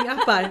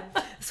datingappar?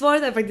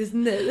 Svaret är faktiskt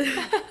nej.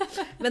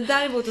 Men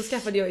däremot så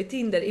skaffade jag ju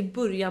Tinder i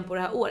början på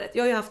det här året.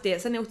 Jag har ju haft det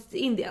sen jag åkte till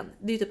Indien.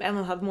 Det är ju typ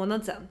 1,5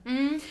 månad sedan.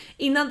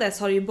 Innan dess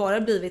har det ju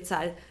bara blivit så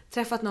här,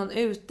 träffat någon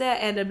ute,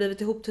 eller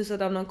blivit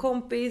ihoptussad av någon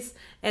kompis,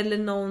 eller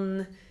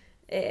någon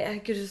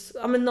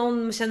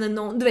någon känner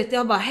någon, du vet, det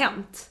har bara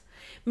hänt.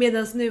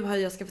 Medans nu har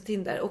jag skaffat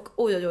Tinder och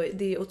oj,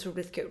 det är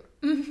otroligt kul.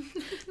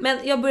 Men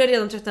jag börjar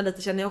redan tröttna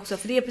lite, känner jag också.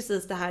 För det är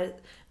precis det här,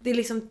 det är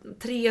liksom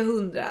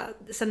 300.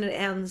 Sen är det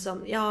en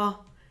som,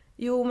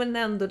 men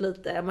ändå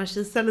lite, man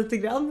kisar lite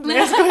grann. Men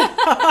jag skojar.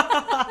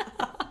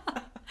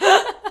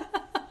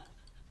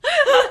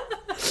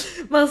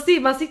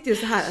 Man sitter ju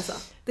så här alltså.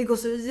 Det går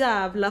så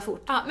jävla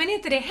fort. Ja, men är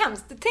inte det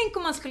hemskt? Tänk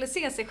om man skulle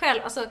se sig själv.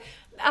 Alltså,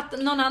 att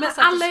någon annan.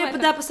 Men alla är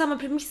där på samma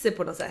premisser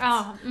på något sätt.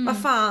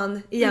 Vad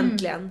fan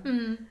egentligen.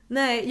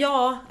 Nej,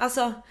 ja,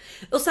 alltså.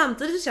 Och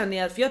samtidigt känner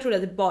jag, för jag trodde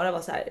att det bara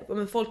var så här,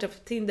 men folk träffar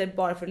på Tinder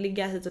bara för att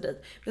ligga hit och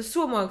dit. Jag har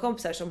så många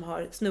kompisar som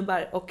har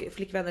snubbar och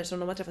flickvänner som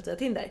de har träffat via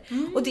Tinder.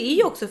 Och det är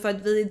ju också för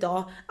att vi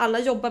idag alla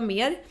jobbar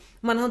mer.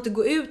 Man har inte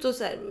gå ut och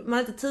så här, man har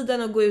inte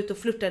tiden att gå ut och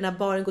flirta i den här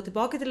baren, gå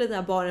tillbaka till den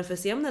här baren för att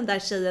se om den där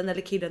tjejen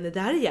eller killen är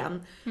där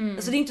igen.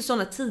 Alltså det är inte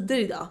såna tider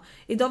idag.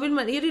 Idag vill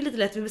man, är det lite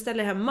lätt, vi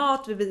beställer hem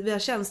mat, vi har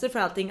tjänster för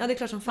allting. Ja, det är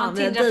klart som fan. Man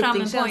tindrar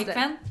fram en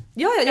pojkvän.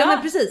 Ja,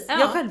 men precis.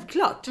 Ja,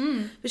 självklart.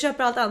 Vi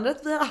köper allt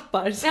annat via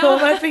appar, så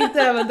varför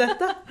inte även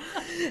detta?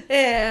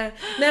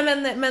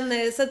 Nej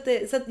men så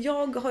att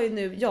jag har ju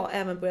nu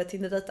även börjat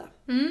Tinder-dejta.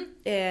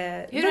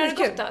 Hur har det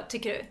gått då,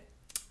 tycker du?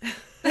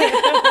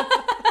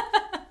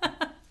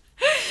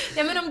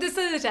 Ja, men om du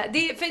säger så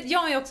här, för jag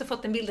har ju också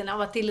fått den bilden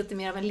av att det är lite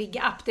mer av en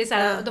ligga-app. Det är så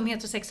här, de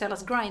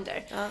heterosexuellas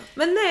Grindr.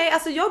 Men nej,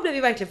 alltså jag blev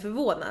ju verkligen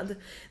förvånad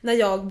när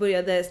jag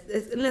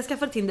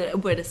skaffade Tinder och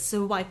började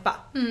swipa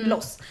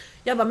loss.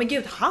 Jag bara, men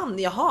gud,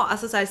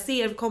 alltså så här,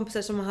 ser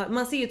kompisar som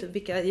man ser ju typ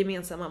vilka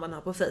gemensamma man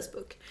har på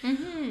Facebook.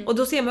 Och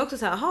då ser man också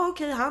så här,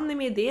 okej, han är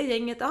med i det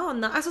gänget.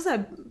 Alltså så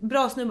här,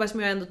 bra snubbar som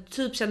jag ändå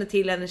typ känner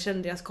till eller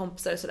känner deras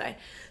kompisar och sådär.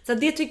 Så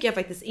det tycker jag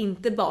faktiskt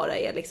inte bara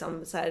är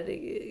liksom så här,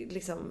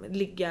 liksom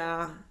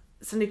ligga.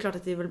 Sen det är klart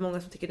att det är väl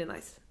många som tycker det är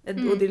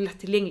nice. Och det är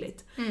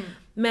lättillgängligt.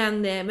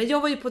 Men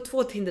jag var ju på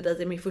 2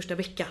 Tinder-dejter min första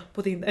vecka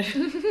på Tinder.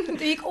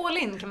 Du gick all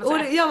in, kan man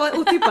säga. Och jag var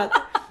otippat.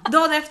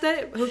 Dagen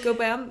efter hookade upp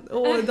en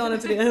och dagen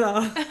efter det.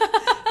 Ja.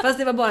 Fast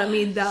det var bara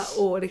middag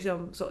och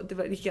liksom så,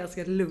 det gick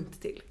ganska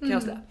lugnt till, kan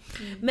jag säga.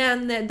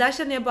 Men där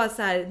känner jag bara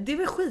så här, det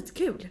var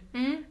skitkul.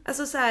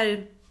 Alltså så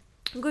här,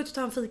 gå ut och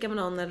ta en fika med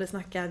någon eller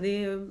snacka,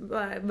 det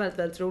är väldigt,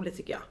 väldigt roligt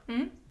tycker jag.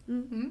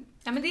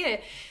 Ja, men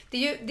det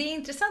är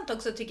intressant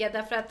också tycker jag,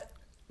 därför att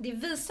det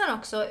visar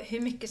också hur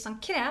mycket som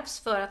krävs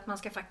för att man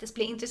ska faktiskt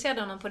bli intresserad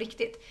av någon på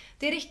riktigt.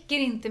 Det räcker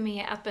inte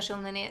med att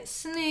personen är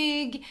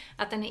snygg,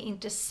 att den är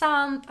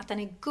intressant, att den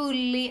är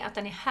gullig, att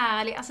den är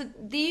härlig. Alltså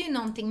det är ju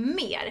någonting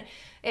mer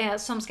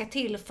som ska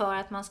till för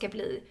att man ska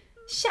bli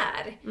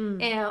kär.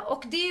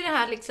 Och det är det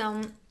här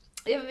liksom,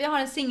 jag har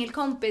en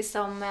singelkompis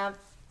som är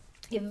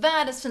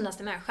världens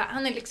finaste människa.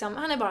 Han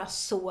är bara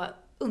så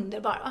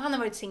underbar. Och han har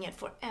varit singel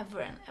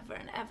forever and ever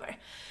and ever.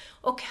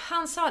 Och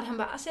han sa det, han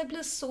bara, alltså jag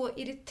blir så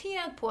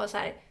irriterad på så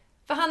här,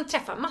 för han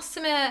träffar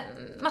massor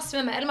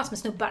med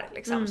snubbar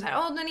liksom, så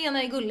här, den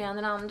ena är gulligare än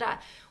den andra.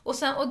 Och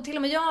till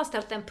och med jag har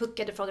ställt den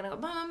puckade frågan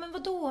och bara, men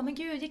vadå, men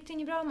gud, gick det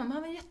inget bra, mamma?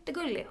 Han var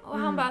jättegullig. Och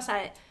han bara så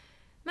här,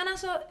 men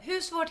alltså,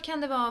 hur svårt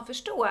kan det vara att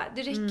förstå?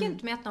 Det räcker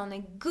inte med att någon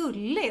är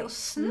gullig och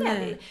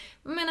snäll.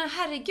 Men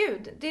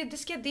herregud, det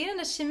är den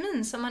där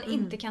kemin som man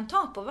inte kan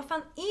ta på. Vad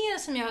fan är det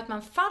som gör att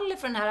man faller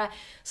för den här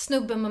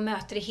snubben man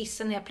möter i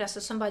hissen helt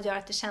plötsligt som bara gör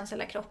att det känns i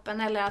hela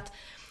kroppen? Eller att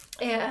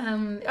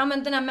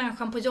men den här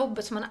människan på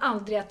jobbet som man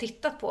aldrig har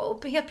tittat på.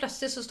 Och helt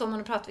plötsligt så står man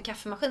och pratar vid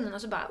kaffemaskinen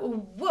och så bara,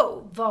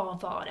 wow,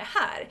 vad var det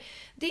här?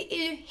 Det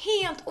är ju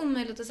helt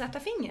omöjligt att sätta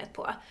fingret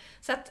på.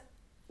 Så att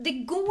det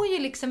går ju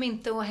liksom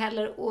inte att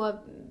heller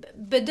att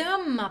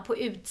bedöma på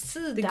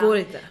utsidan. Det går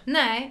inte.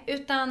 Nej,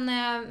 utan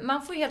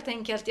man får helt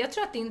enkelt, jag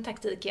tror att din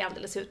taktik är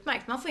alldeles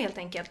utmärkt. Man får helt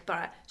enkelt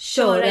bara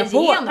köra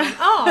igenom.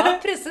 Ja,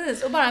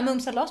 precis. Och bara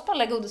mumsa loss på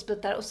alla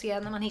godisbitar och se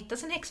när man hittar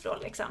sin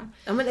häxvrål liksom.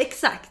 Ja, men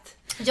exakt.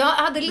 Jag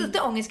hade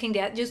lite ångest kring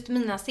det, just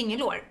mina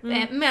singelår.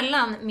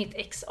 Mellan mitt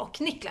ex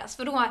och Niklas.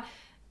 För då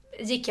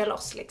gick jag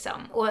loss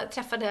liksom och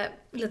träffade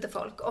lite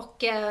folk.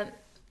 Och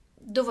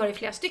då var det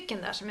flera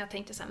stycken där som jag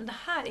tänkte så här, men det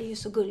här är ju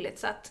så gulligt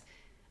så att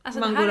alltså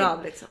man går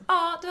av liksom.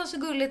 Ja, det var så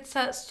gulligt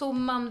så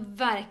man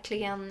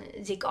verkligen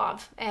gick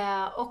av.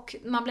 Och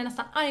man blev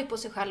nästan arg på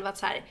sig själv att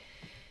så här,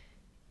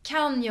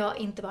 kan jag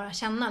inte bara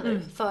känna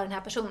nu för den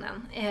här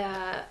personen?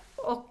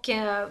 Och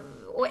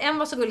en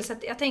var så gullig så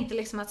att jag tänkte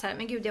liksom att så här,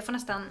 men gud, jag får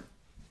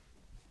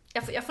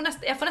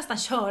nästan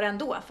köra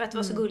ändå för att det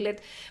var så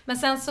gulligt. Men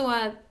sen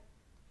så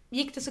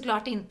gick det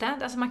såklart inte.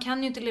 Alltså man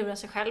kan ju inte lura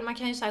sig själv. Man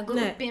kan ju så här gå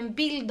upp i en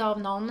bild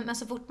av någon. Men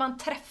så fort man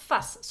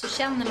träffas så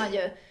känner man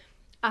ju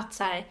att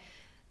så här,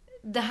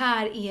 det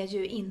här är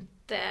ju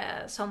inte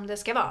som det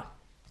ska vara.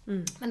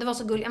 Men det var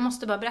så gulligt. Jag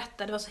måste bara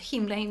berätta. Det var så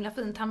himla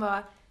fint. Han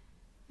var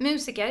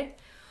musiker.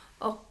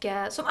 Och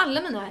som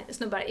alla mina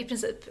snubbar i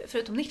princip.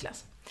 Förutom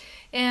Niklas.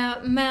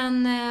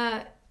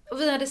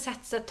 Och vi hade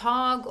setts ett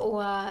tag.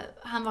 Och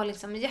han var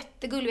liksom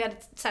jättegullig. Vi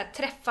hade så här,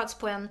 träffats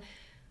på en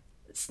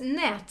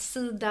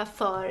nätsida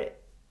för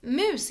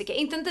musiker,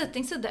 inte en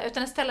dejtingsida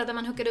utan ett ställe där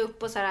man hookade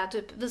upp och så här,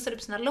 typ visade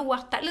upp sina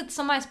låtar, lite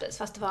som MySpace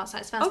fast det var så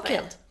här svensk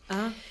variant.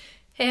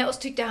 Och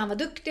så tyckte jag han var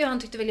duktig och han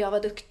tyckte väl jag var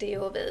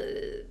duktig och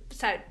vi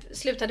så här,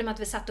 slutade med att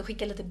vi satt och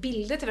skickade lite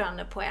bilder till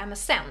varandra på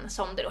MSN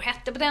som det då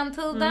hette på den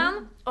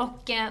tiden.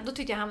 Och då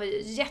tyckte jag han var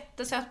ju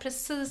jättesöt,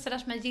 precis så där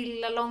som jag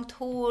gillar, långt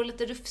hår,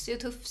 lite rufsig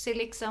och tuffsig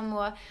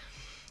liksom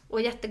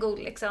och jättegod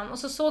liksom. Och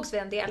så sågs vi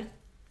en del,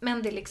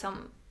 men det liksom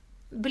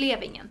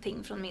blev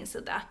ingenting från min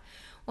sida.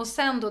 Och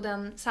sen då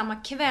samma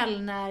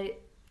kväll när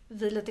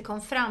vi lite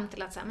kom fram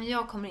till att så här, men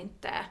jag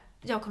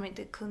kommer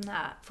inte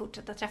kunna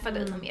fortsätta träffa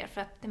dig någon mer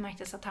för att det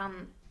märktes att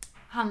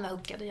Han var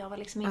hookad och jag var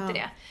liksom inte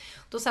det.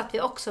 Då satt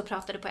vi också och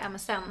pratade på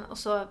MSN och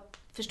så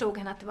förstod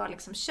han att det var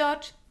liksom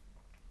kört.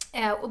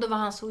 Och då var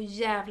han så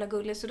jävla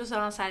gullig. Så då sa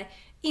han så här: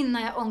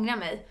 innan jag ångrar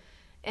mig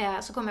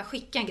så kommer jag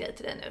skicka en grej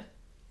till dig nu.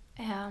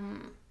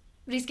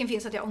 Risken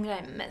finns att jag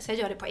ångrar mig, så jag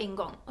gör det på en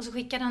gång. Och så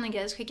skickade han en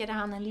grej, så skickade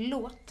han en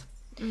låt.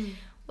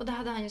 Och då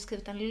hade han ju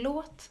skrivit en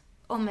låt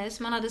om mig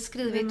som han hade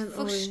skrivit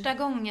första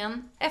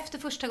gången. Efter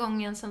första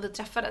gången som vi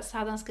träffades så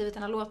hade han skrivit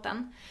den här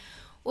låten.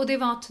 Och det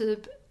var typ,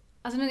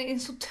 alltså det är en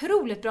så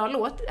otroligt bra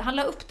låt. Han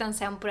la upp den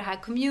sen på det här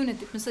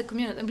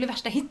musikcommunityt. Den blev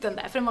värsta hitten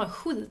där, för den var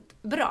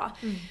skitbra.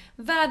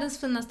 Världens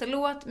finaste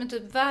låt med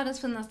typ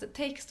världens finaste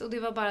text. Och det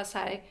var bara så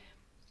här.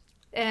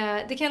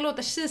 Det kan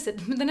låta cheesy,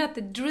 men den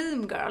hette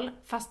Dream Girl.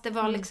 Fast det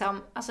var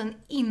liksom alltså en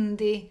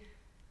indie.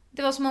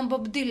 Det var som om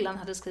Bob Dylan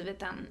hade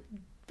skrivit en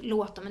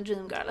låt om en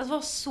Dream Girl. Alltså det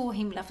var så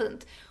himla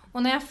fint.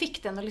 Och när jag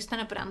fick den och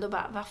lyssnade på den, då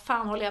bara, vad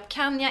fan håller jag på?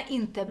 Kan jag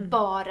inte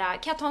bara,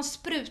 kan jag ta en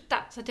spruta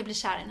så att jag blir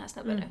kär i den här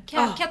snubben nu?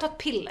 Kan jag ta ett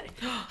piller?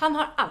 Han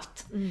har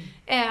allt.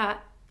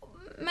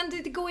 Men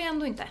det går ju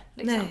ändå inte.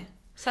 Liksom. Nej.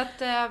 Så att,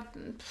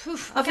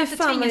 man kan inte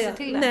tvinga sig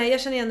till det. Nej,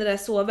 jag känner igen det där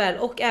så väl.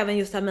 Och även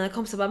just här mina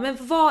kompisar bara,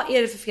 men vad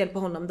är det för fel på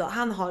honom då?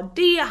 Han har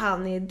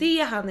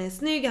det, han är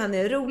snygg, han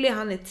är rolig,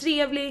 han är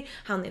trevlig,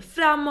 han är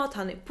framåt,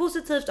 han är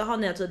positivt, och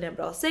ni har tydligen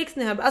bra sex,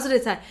 alltså det är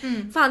så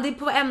här, fan det är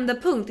på varenda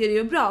punkt är det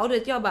ju bra. Och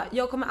det,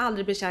 jag kommer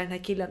aldrig bli kär i den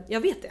här killen,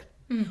 jag vet det.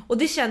 Och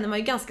det känner man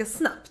ju ganska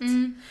snabbt.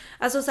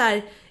 Alltså så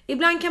här,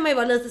 ibland kan man ju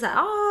vara lite så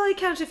här, det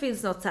kanske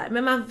finns något så här,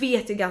 men man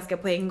vet ju ganska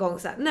på en gång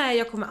så här, nej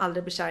jag kommer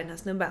aldrig bli kär i den här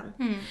snubben.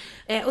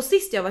 Och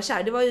sist jag var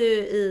kär, det var ju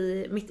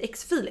i mitt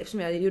ex Filip som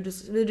vi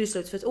gjorde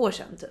slut för ett år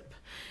sedan typ.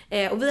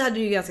 Och vi hade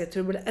ju ganska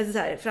turbulent, alltså så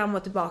här, fram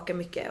och tillbaka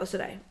mycket och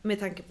sådär, med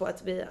tanke på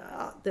att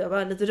det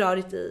var lite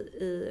rörigt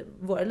i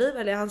våra liv,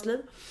 eller i hans liv.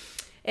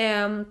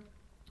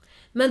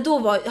 Men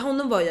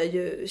honom var jag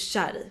ju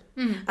kär i.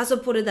 Alltså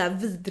på det där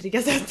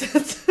vidriga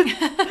sättet.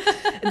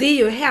 Det är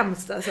ju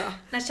hemskt alltså.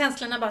 När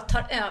känslorna bara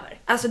tar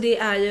över. Alltså det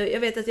är ju, jag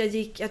vet att jag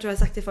tror jag har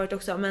sagt det förut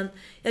också, men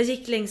jag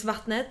gick längs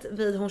vattnet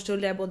vid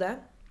Hornstull där jag bodde.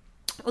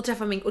 Och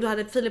träffade och då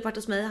hade Filip varit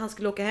hos mig, han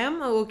skulle åka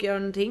hem och göra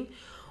någonting.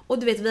 Och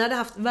du vet, vi hade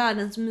haft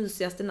världens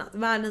mysigaste natt,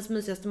 världens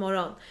mysigaste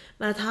morgon.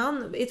 Men att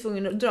han är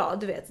tvungen att dra,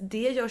 du vet,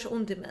 det gör så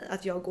ont i mig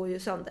att jag går ju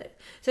sönder.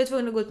 Så jag är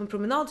tvungen att gå ut på en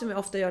promenad som jag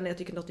ofta gör när jag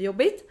tycker något är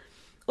jobbigt.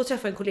 Och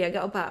träffa en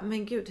kollega och bara,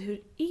 men gud,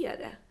 hur är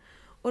det?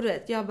 Och du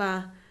vet, jag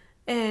bara,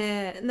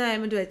 nej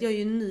men du vet, jag är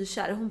ju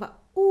nykär. Och hon bara,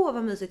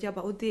 vad mysigt. Jag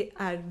bara, och det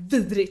är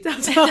vidrigt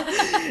alltså.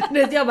 Du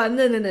vet, jag bara,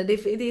 nej,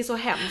 det är så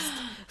hemskt.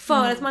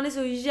 För att man är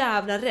så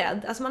jävla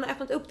rädd. Alltså man har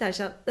öppnat upp det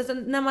här, alltså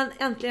när man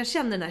äntligen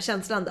känner den här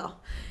känslan då.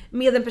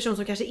 Med en person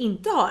som kanske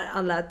inte har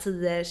alla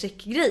 10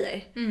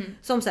 checkgrejer.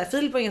 Som så här,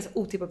 Filip var en ganska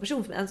otippad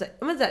person för mig. Alltså,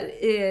 men så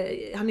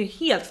här, han är ju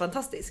helt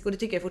fantastisk. Och det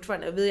tycker jag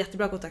fortfarande. Vi har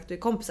jättebra kontakt och är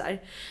kompisar.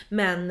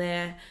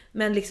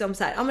 Men liksom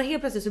så här, ja men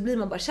helt plötsligt så blir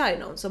man bara kär i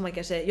någon. Som man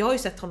kanske, jag har ju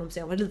sett honom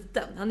sedan jag var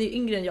liten. Han är ju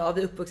yngre än jag,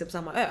 vi är uppvuxna på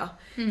samma ö.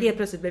 Helt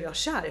plötsligt blev jag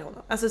kär i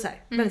honom. Alltså så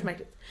här, väldigt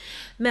märkligt.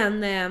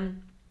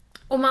 Men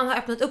och man har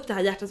öppnat upp det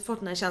här hjärtat och fått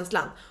den här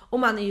känslan. Och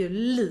man är ju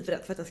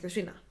livrädd för att den ska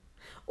försvinna.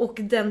 Och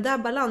den där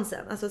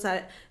balansen, alltså så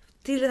här,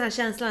 till den här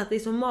känslan att det är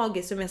så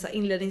magiskt som jag sa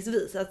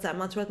inledningsvis. Att så här,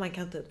 man tror att man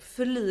kan typ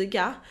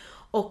flyga.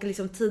 Och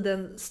liksom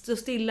tiden står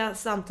stilla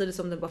samtidigt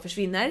som den bara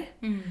försvinner.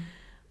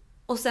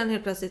 Och sen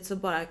helt plötsligt så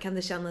bara kan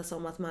det kännas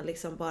som att man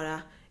liksom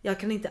bara, jag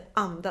kan inte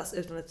andas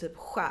utan att typ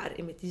skär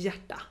i mitt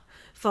hjärta.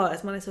 För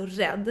att man är så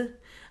rädd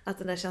att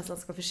den där känslan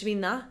ska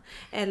försvinna.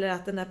 Eller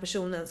att den där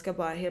personen ska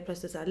bara helt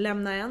plötsligt så här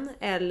lämna en.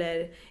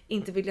 Eller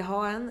inte vilja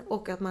ha en.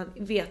 Och att man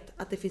vet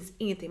att det finns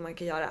ingenting man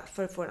kan göra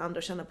för att få den andra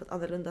att känna på ett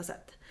annorlunda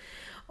sätt.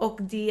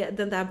 Och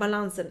den där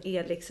balansen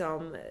är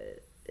liksom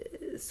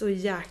så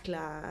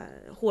jäkla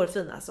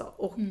hårfin alltså.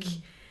 Och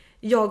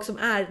jag som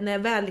är, när jag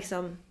väl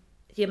liksom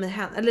ger mig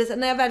hän, eller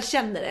när jag väl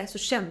känner det så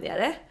känner jag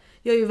det.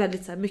 Jag är ju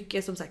väldigt så här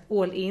mycket som sagt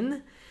all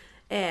in.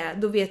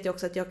 Då vet jag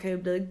också att jag kan ju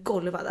bli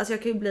golvad. Alltså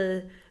jag kan ju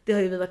bli, det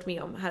har ju vi varit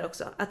med om här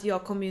också. Att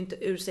jag kommer ju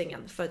inte ur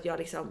sängen för att jag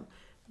liksom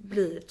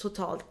blir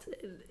totalt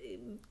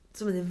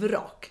som en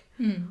vrak.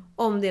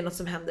 Om det är något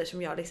som händer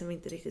som jag liksom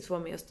inte riktigt får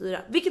med att styra.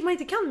 Vilket man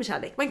inte kan med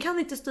kärlek. Man kan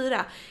inte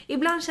styra.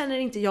 Ibland känner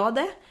inte jag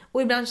det.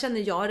 Och ibland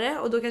känner jag det.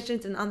 Och då kanske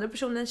inte den andra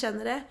personen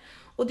känner det.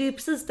 Och det är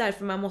precis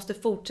därför man måste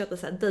fortsätta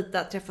så här,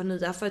 dejta, träffa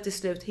nya. För att till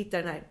slut hitta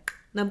den här,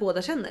 när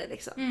båda känner det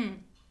liksom.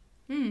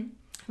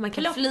 Man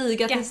kan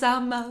flyga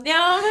tillsammans.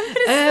 Ja, men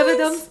precis.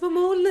 Över de små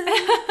molnen.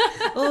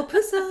 Och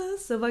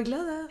pussas och vara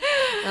glada.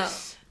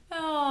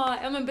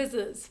 Ja, men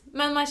precis.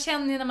 Men man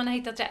känner ju när man har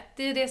hittat rätt.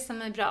 Det är det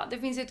som är bra. Det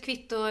finns ju ett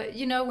kvitto,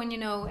 you know when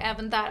you know,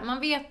 även där. Man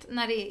vet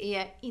när det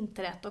är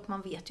inte rätt och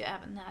man vet ju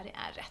även när det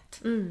är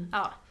rätt.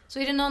 Ja. Så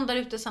är det någon där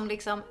ute som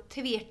liksom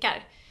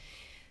tvekar.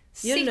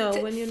 Sitt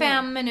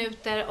 5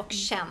 minuter och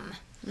känn.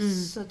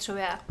 Så tror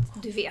jag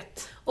att du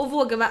vet. Och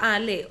våga vara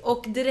ärlig.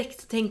 Och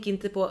direkt tänk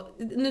inte på,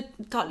 nu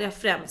talar jag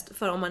främst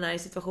för om man är i en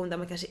situation där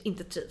man kanske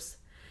inte trivs.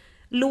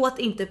 Låt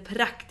inte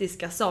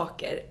praktiska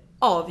saker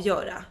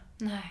avgöra.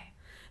 Nej.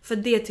 För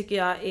det tycker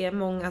jag är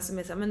många som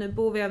är så här, men nu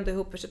bor vi ändå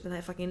ihop och köpt den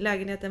här fucking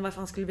lägenheten. Vad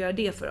fan skulle vi göra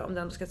det för om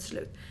den ändå ska ta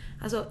slut?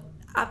 Alltså,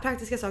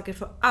 praktiska saker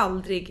får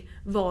aldrig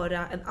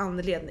vara en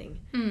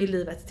anledning i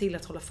livet till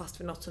att hålla fast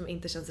vid något som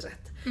inte känns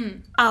rätt.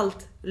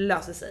 Allt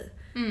löser sig.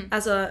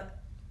 Alltså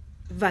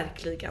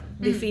verkligen.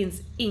 Det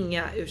finns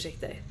inga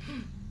ursäkter.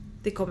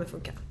 Det kommer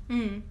funka.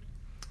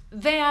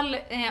 Väl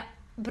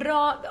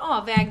bra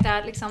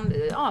avvägda liksom,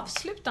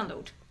 avslutande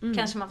ord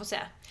kanske man får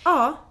säga.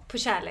 Ja. På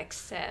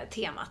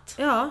kärlekstemat.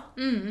 Ja.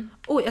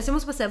 Oj, alltså jag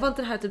måste bara säga, var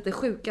inte det här typ det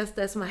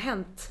sjukaste som har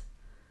hänt?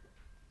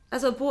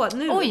 Alltså på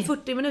nu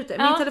 40 minuter,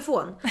 min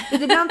telefon.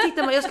 Ibland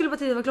tittar man, jag skulle bara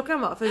titta vad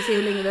klockan var för att se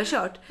hur länge vi har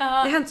kört. Det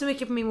har hänt så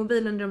mycket på min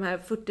mobil under de här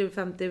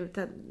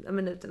 40-50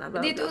 minuterna.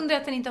 Bla, bla. Det är ett under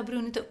att den inte har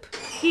brunnit upp.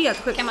 Helt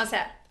sjukt. Kan man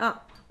säga.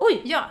 Ja.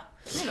 Oj! Ja,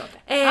 nu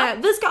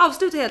låter vi ska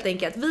avsluta helt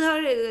enkelt. Vi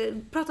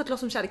har pratat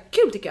loss om kärlek.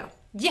 Kul tycker jag.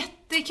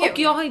 Jättekul. Och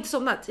jag har inte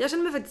somnat. Jag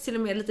känner mig faktiskt till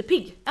och med lite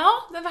pigg. Ja,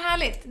 men vad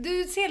härligt.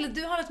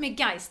 Du har lite mer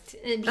geist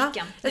i blicken.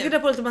 Ja, jag ska dra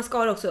på lite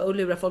mascara också och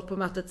lura folk på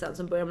mötet sen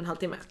som börjar om en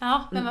halvtimme.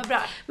 Ja, men vad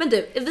bra. Men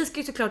du, vi ska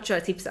ju såklart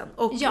köra tipsen.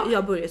 Och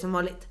jag börjar som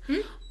vanligt.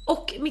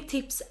 Och mitt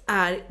tips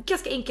är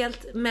ganska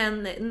enkelt,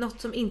 men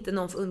något som inte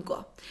någon får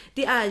undgå.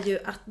 Det är ju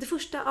att det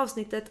första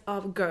avsnittet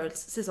av Girls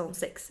säsong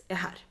 6 är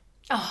här.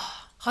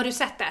 Har du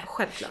sett det?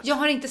 Självklart. Jag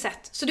har inte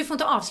sett, så du får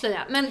inte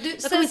avslöja. Men du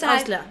jag kommer inte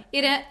avslöja.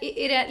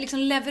 Är det liksom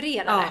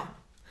levererade? Ja.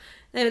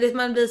 Nej, men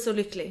man blir så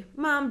lycklig.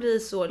 Man blir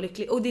så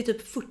lycklig. Och det är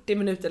typ 40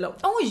 minuter långt.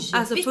 Oj,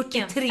 alltså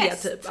vilken 43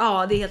 fest. typ.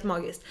 Ja, det är helt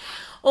magiskt.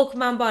 Och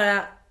man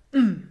bara...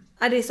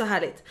 Ja, det är så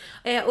härligt.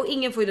 Och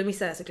ingen får ju då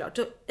missa det såklart.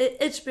 Så,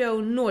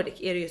 HBO Nordic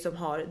är det ju som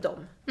har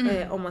dem.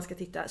 Om man ska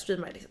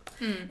streama liksom.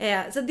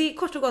 Så det är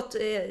kort och gott,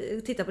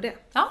 titta på det.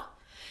 Ja,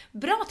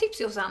 bra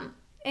tips Jossan.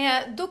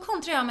 Då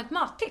kontrar jag med ett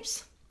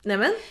mattips.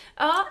 Nämen?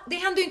 Ja, det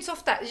händer ju inte så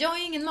ofta. Jag är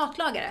ju ingen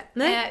matlagare.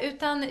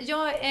 Utan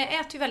jag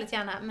äter ju väldigt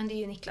gärna, men det är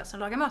ju Niklas som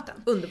lagar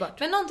maten. Underbart.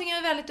 Men någonting jag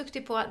är väldigt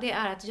duktig på, det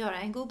är att göra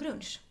en god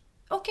brunch.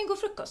 Och en god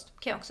frukost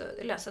kan jag också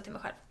lösa till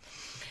mig själv.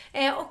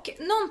 Och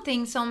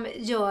någonting som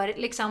gör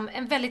liksom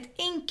en väldigt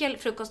enkel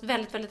frukost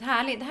väldigt, väldigt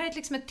härlig. Det här är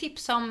liksom ett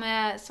tips som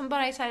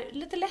bara är så här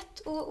lite lätt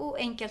och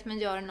enkelt, men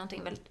gör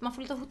någonting väldigt, man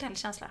får lite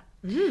hotellkänsla.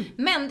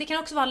 Men det kan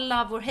också vara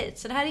love or hate,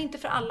 så det här är inte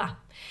för alla.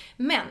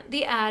 Men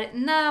det är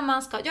när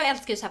man ska, jag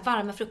älskar ju så här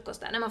varma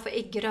frukostar, när man får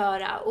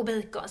äggröra och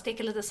bacon,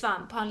 steka lite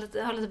svamp, ha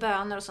lite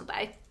bönor och sånt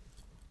där.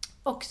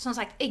 Och som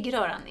sagt,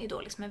 äggröran är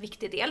då liksom en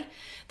viktig del.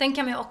 Den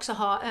kan man ju också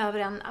ha över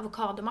en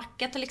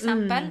avokadomacka till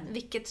exempel,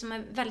 vilket som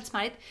är väldigt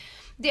smarrigt.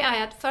 Det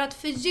är att för att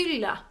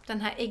förgylla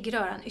den här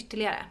äggröran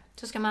ytterligare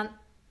så ska man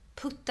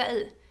putta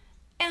i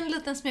en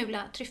liten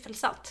smula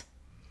tryffelsalt.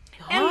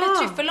 Eller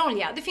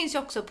tryffelolja. Det finns ju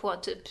också på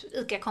typ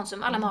Ica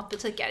Konsum, alla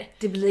matbutiker.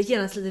 Det blir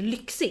genast lite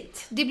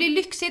lyxigt. Det blir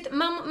lyxigt.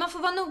 Man får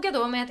vara noga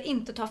då med att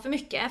inte ta för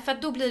mycket. För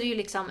att då blir det ju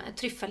liksom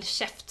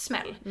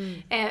tryffelkäftsmäll.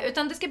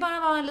 Utan det ska bara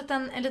vara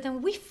en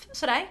liten whiff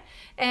sådär.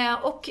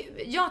 Och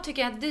jag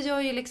tycker att det gör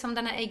ju liksom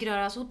den här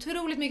äggröran så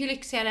otroligt mycket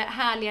lyxigare,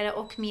 härligare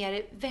och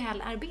mer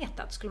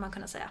välarbetat skulle man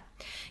kunna säga.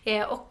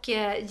 Och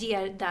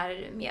ger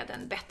därmed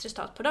en bättre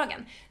start på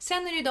dagen.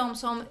 Sen är det ju de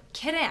som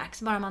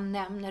kräks bara man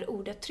nämner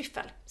ordet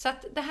tryffel. Så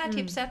att det här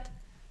tipset...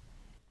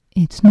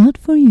 It's not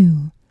for you.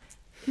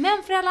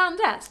 Men för alla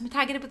andra som är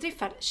taggade på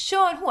tryffel,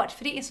 kör hårt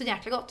för det är så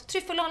jäkla gott.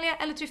 Tryffelolja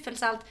eller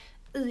tryffelsalt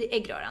i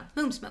äggröran.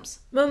 Mums, mums.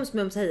 Mums,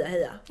 mums, heja,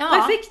 heja. Ja,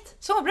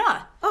 perfekt. Så bra.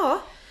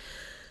 Ja.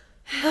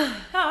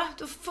 Ja,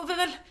 då får vi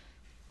väl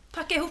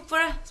packa ihop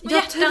våra små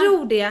jag hjärtan. Jag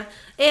tror det.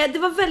 Det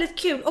var väldigt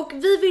kul. Och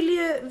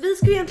vi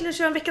ska ju egentligen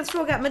köra en veckans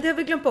fråga, men det har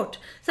vi glömt bort.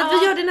 Så att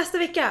vi gör det nästa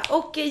vecka.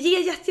 Och ge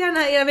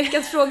jättegärna era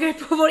veckans frågor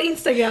på vår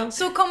Instagram.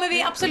 Så kommer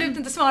vi absolut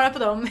inte svara på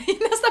dem i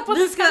nästa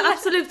podcast. Vi ska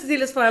absolut se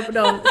till att svara på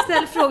dem.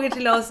 Ställ frågor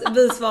till oss,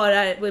 vi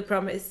svarar, we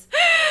promise.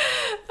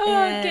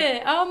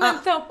 Okej, ja men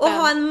toppen. Och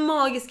ha en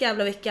magisk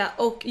jävla vecka.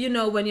 Och you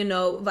know when you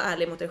know, var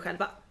ärlig mot er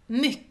själva.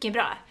 Mycket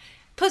bra.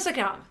 Puss och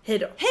kram. Hej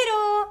då. Hej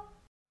då!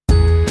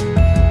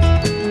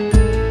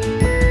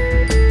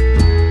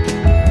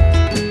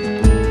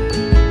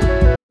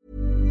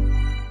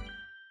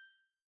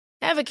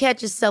 Ever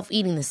catch yourself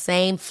eating the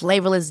same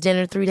flavorless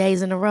dinner 3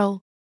 days in a row?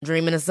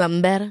 Dreaming of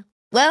something better?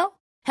 Well,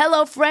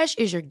 HelloFresh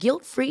is your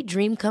guilt-free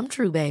dream come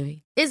true,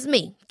 baby. It's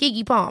me,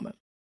 Keke Palmer.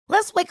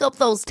 Let's wake up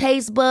those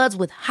taste buds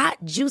with hot,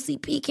 juicy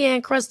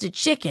pecan-crusted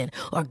chicken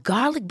or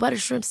garlic butter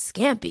shrimp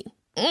scampi.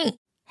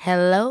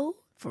 Hello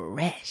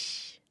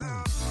Fresh.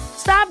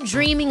 Stop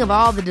dreaming of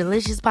all the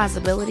delicious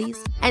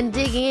possibilities and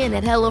dig in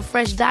at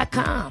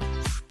HelloFresh.com.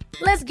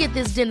 Let's get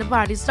this dinner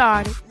party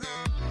started.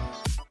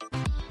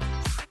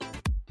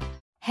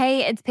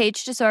 Hey, it's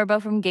Paige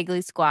DeSorbo from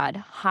Giggly Squad.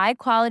 High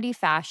quality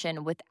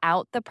fashion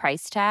without the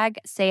price tag.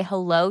 Say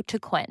hello to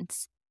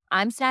Quince.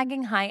 I'm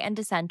snagging high-end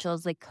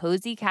essentials like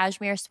cozy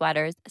cashmere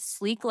sweaters,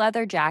 sleek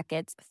leather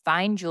jackets,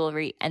 fine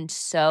jewelry, and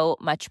so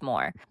much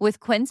more. With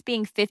Quince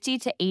being 50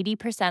 to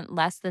 80%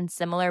 less than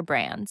similar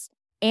brands.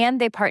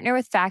 And they partner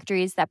with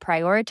factories that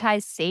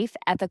prioritize safe,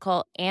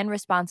 ethical, and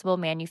responsible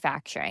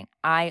manufacturing.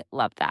 I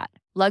love that.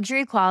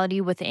 Luxury quality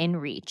within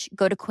reach.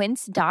 Go to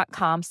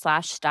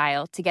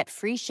quince.com/style to get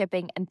free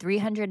shipping and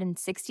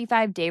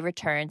 365-day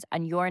returns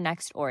on your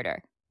next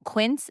order.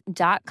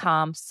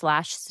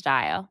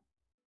 Quince.com/style.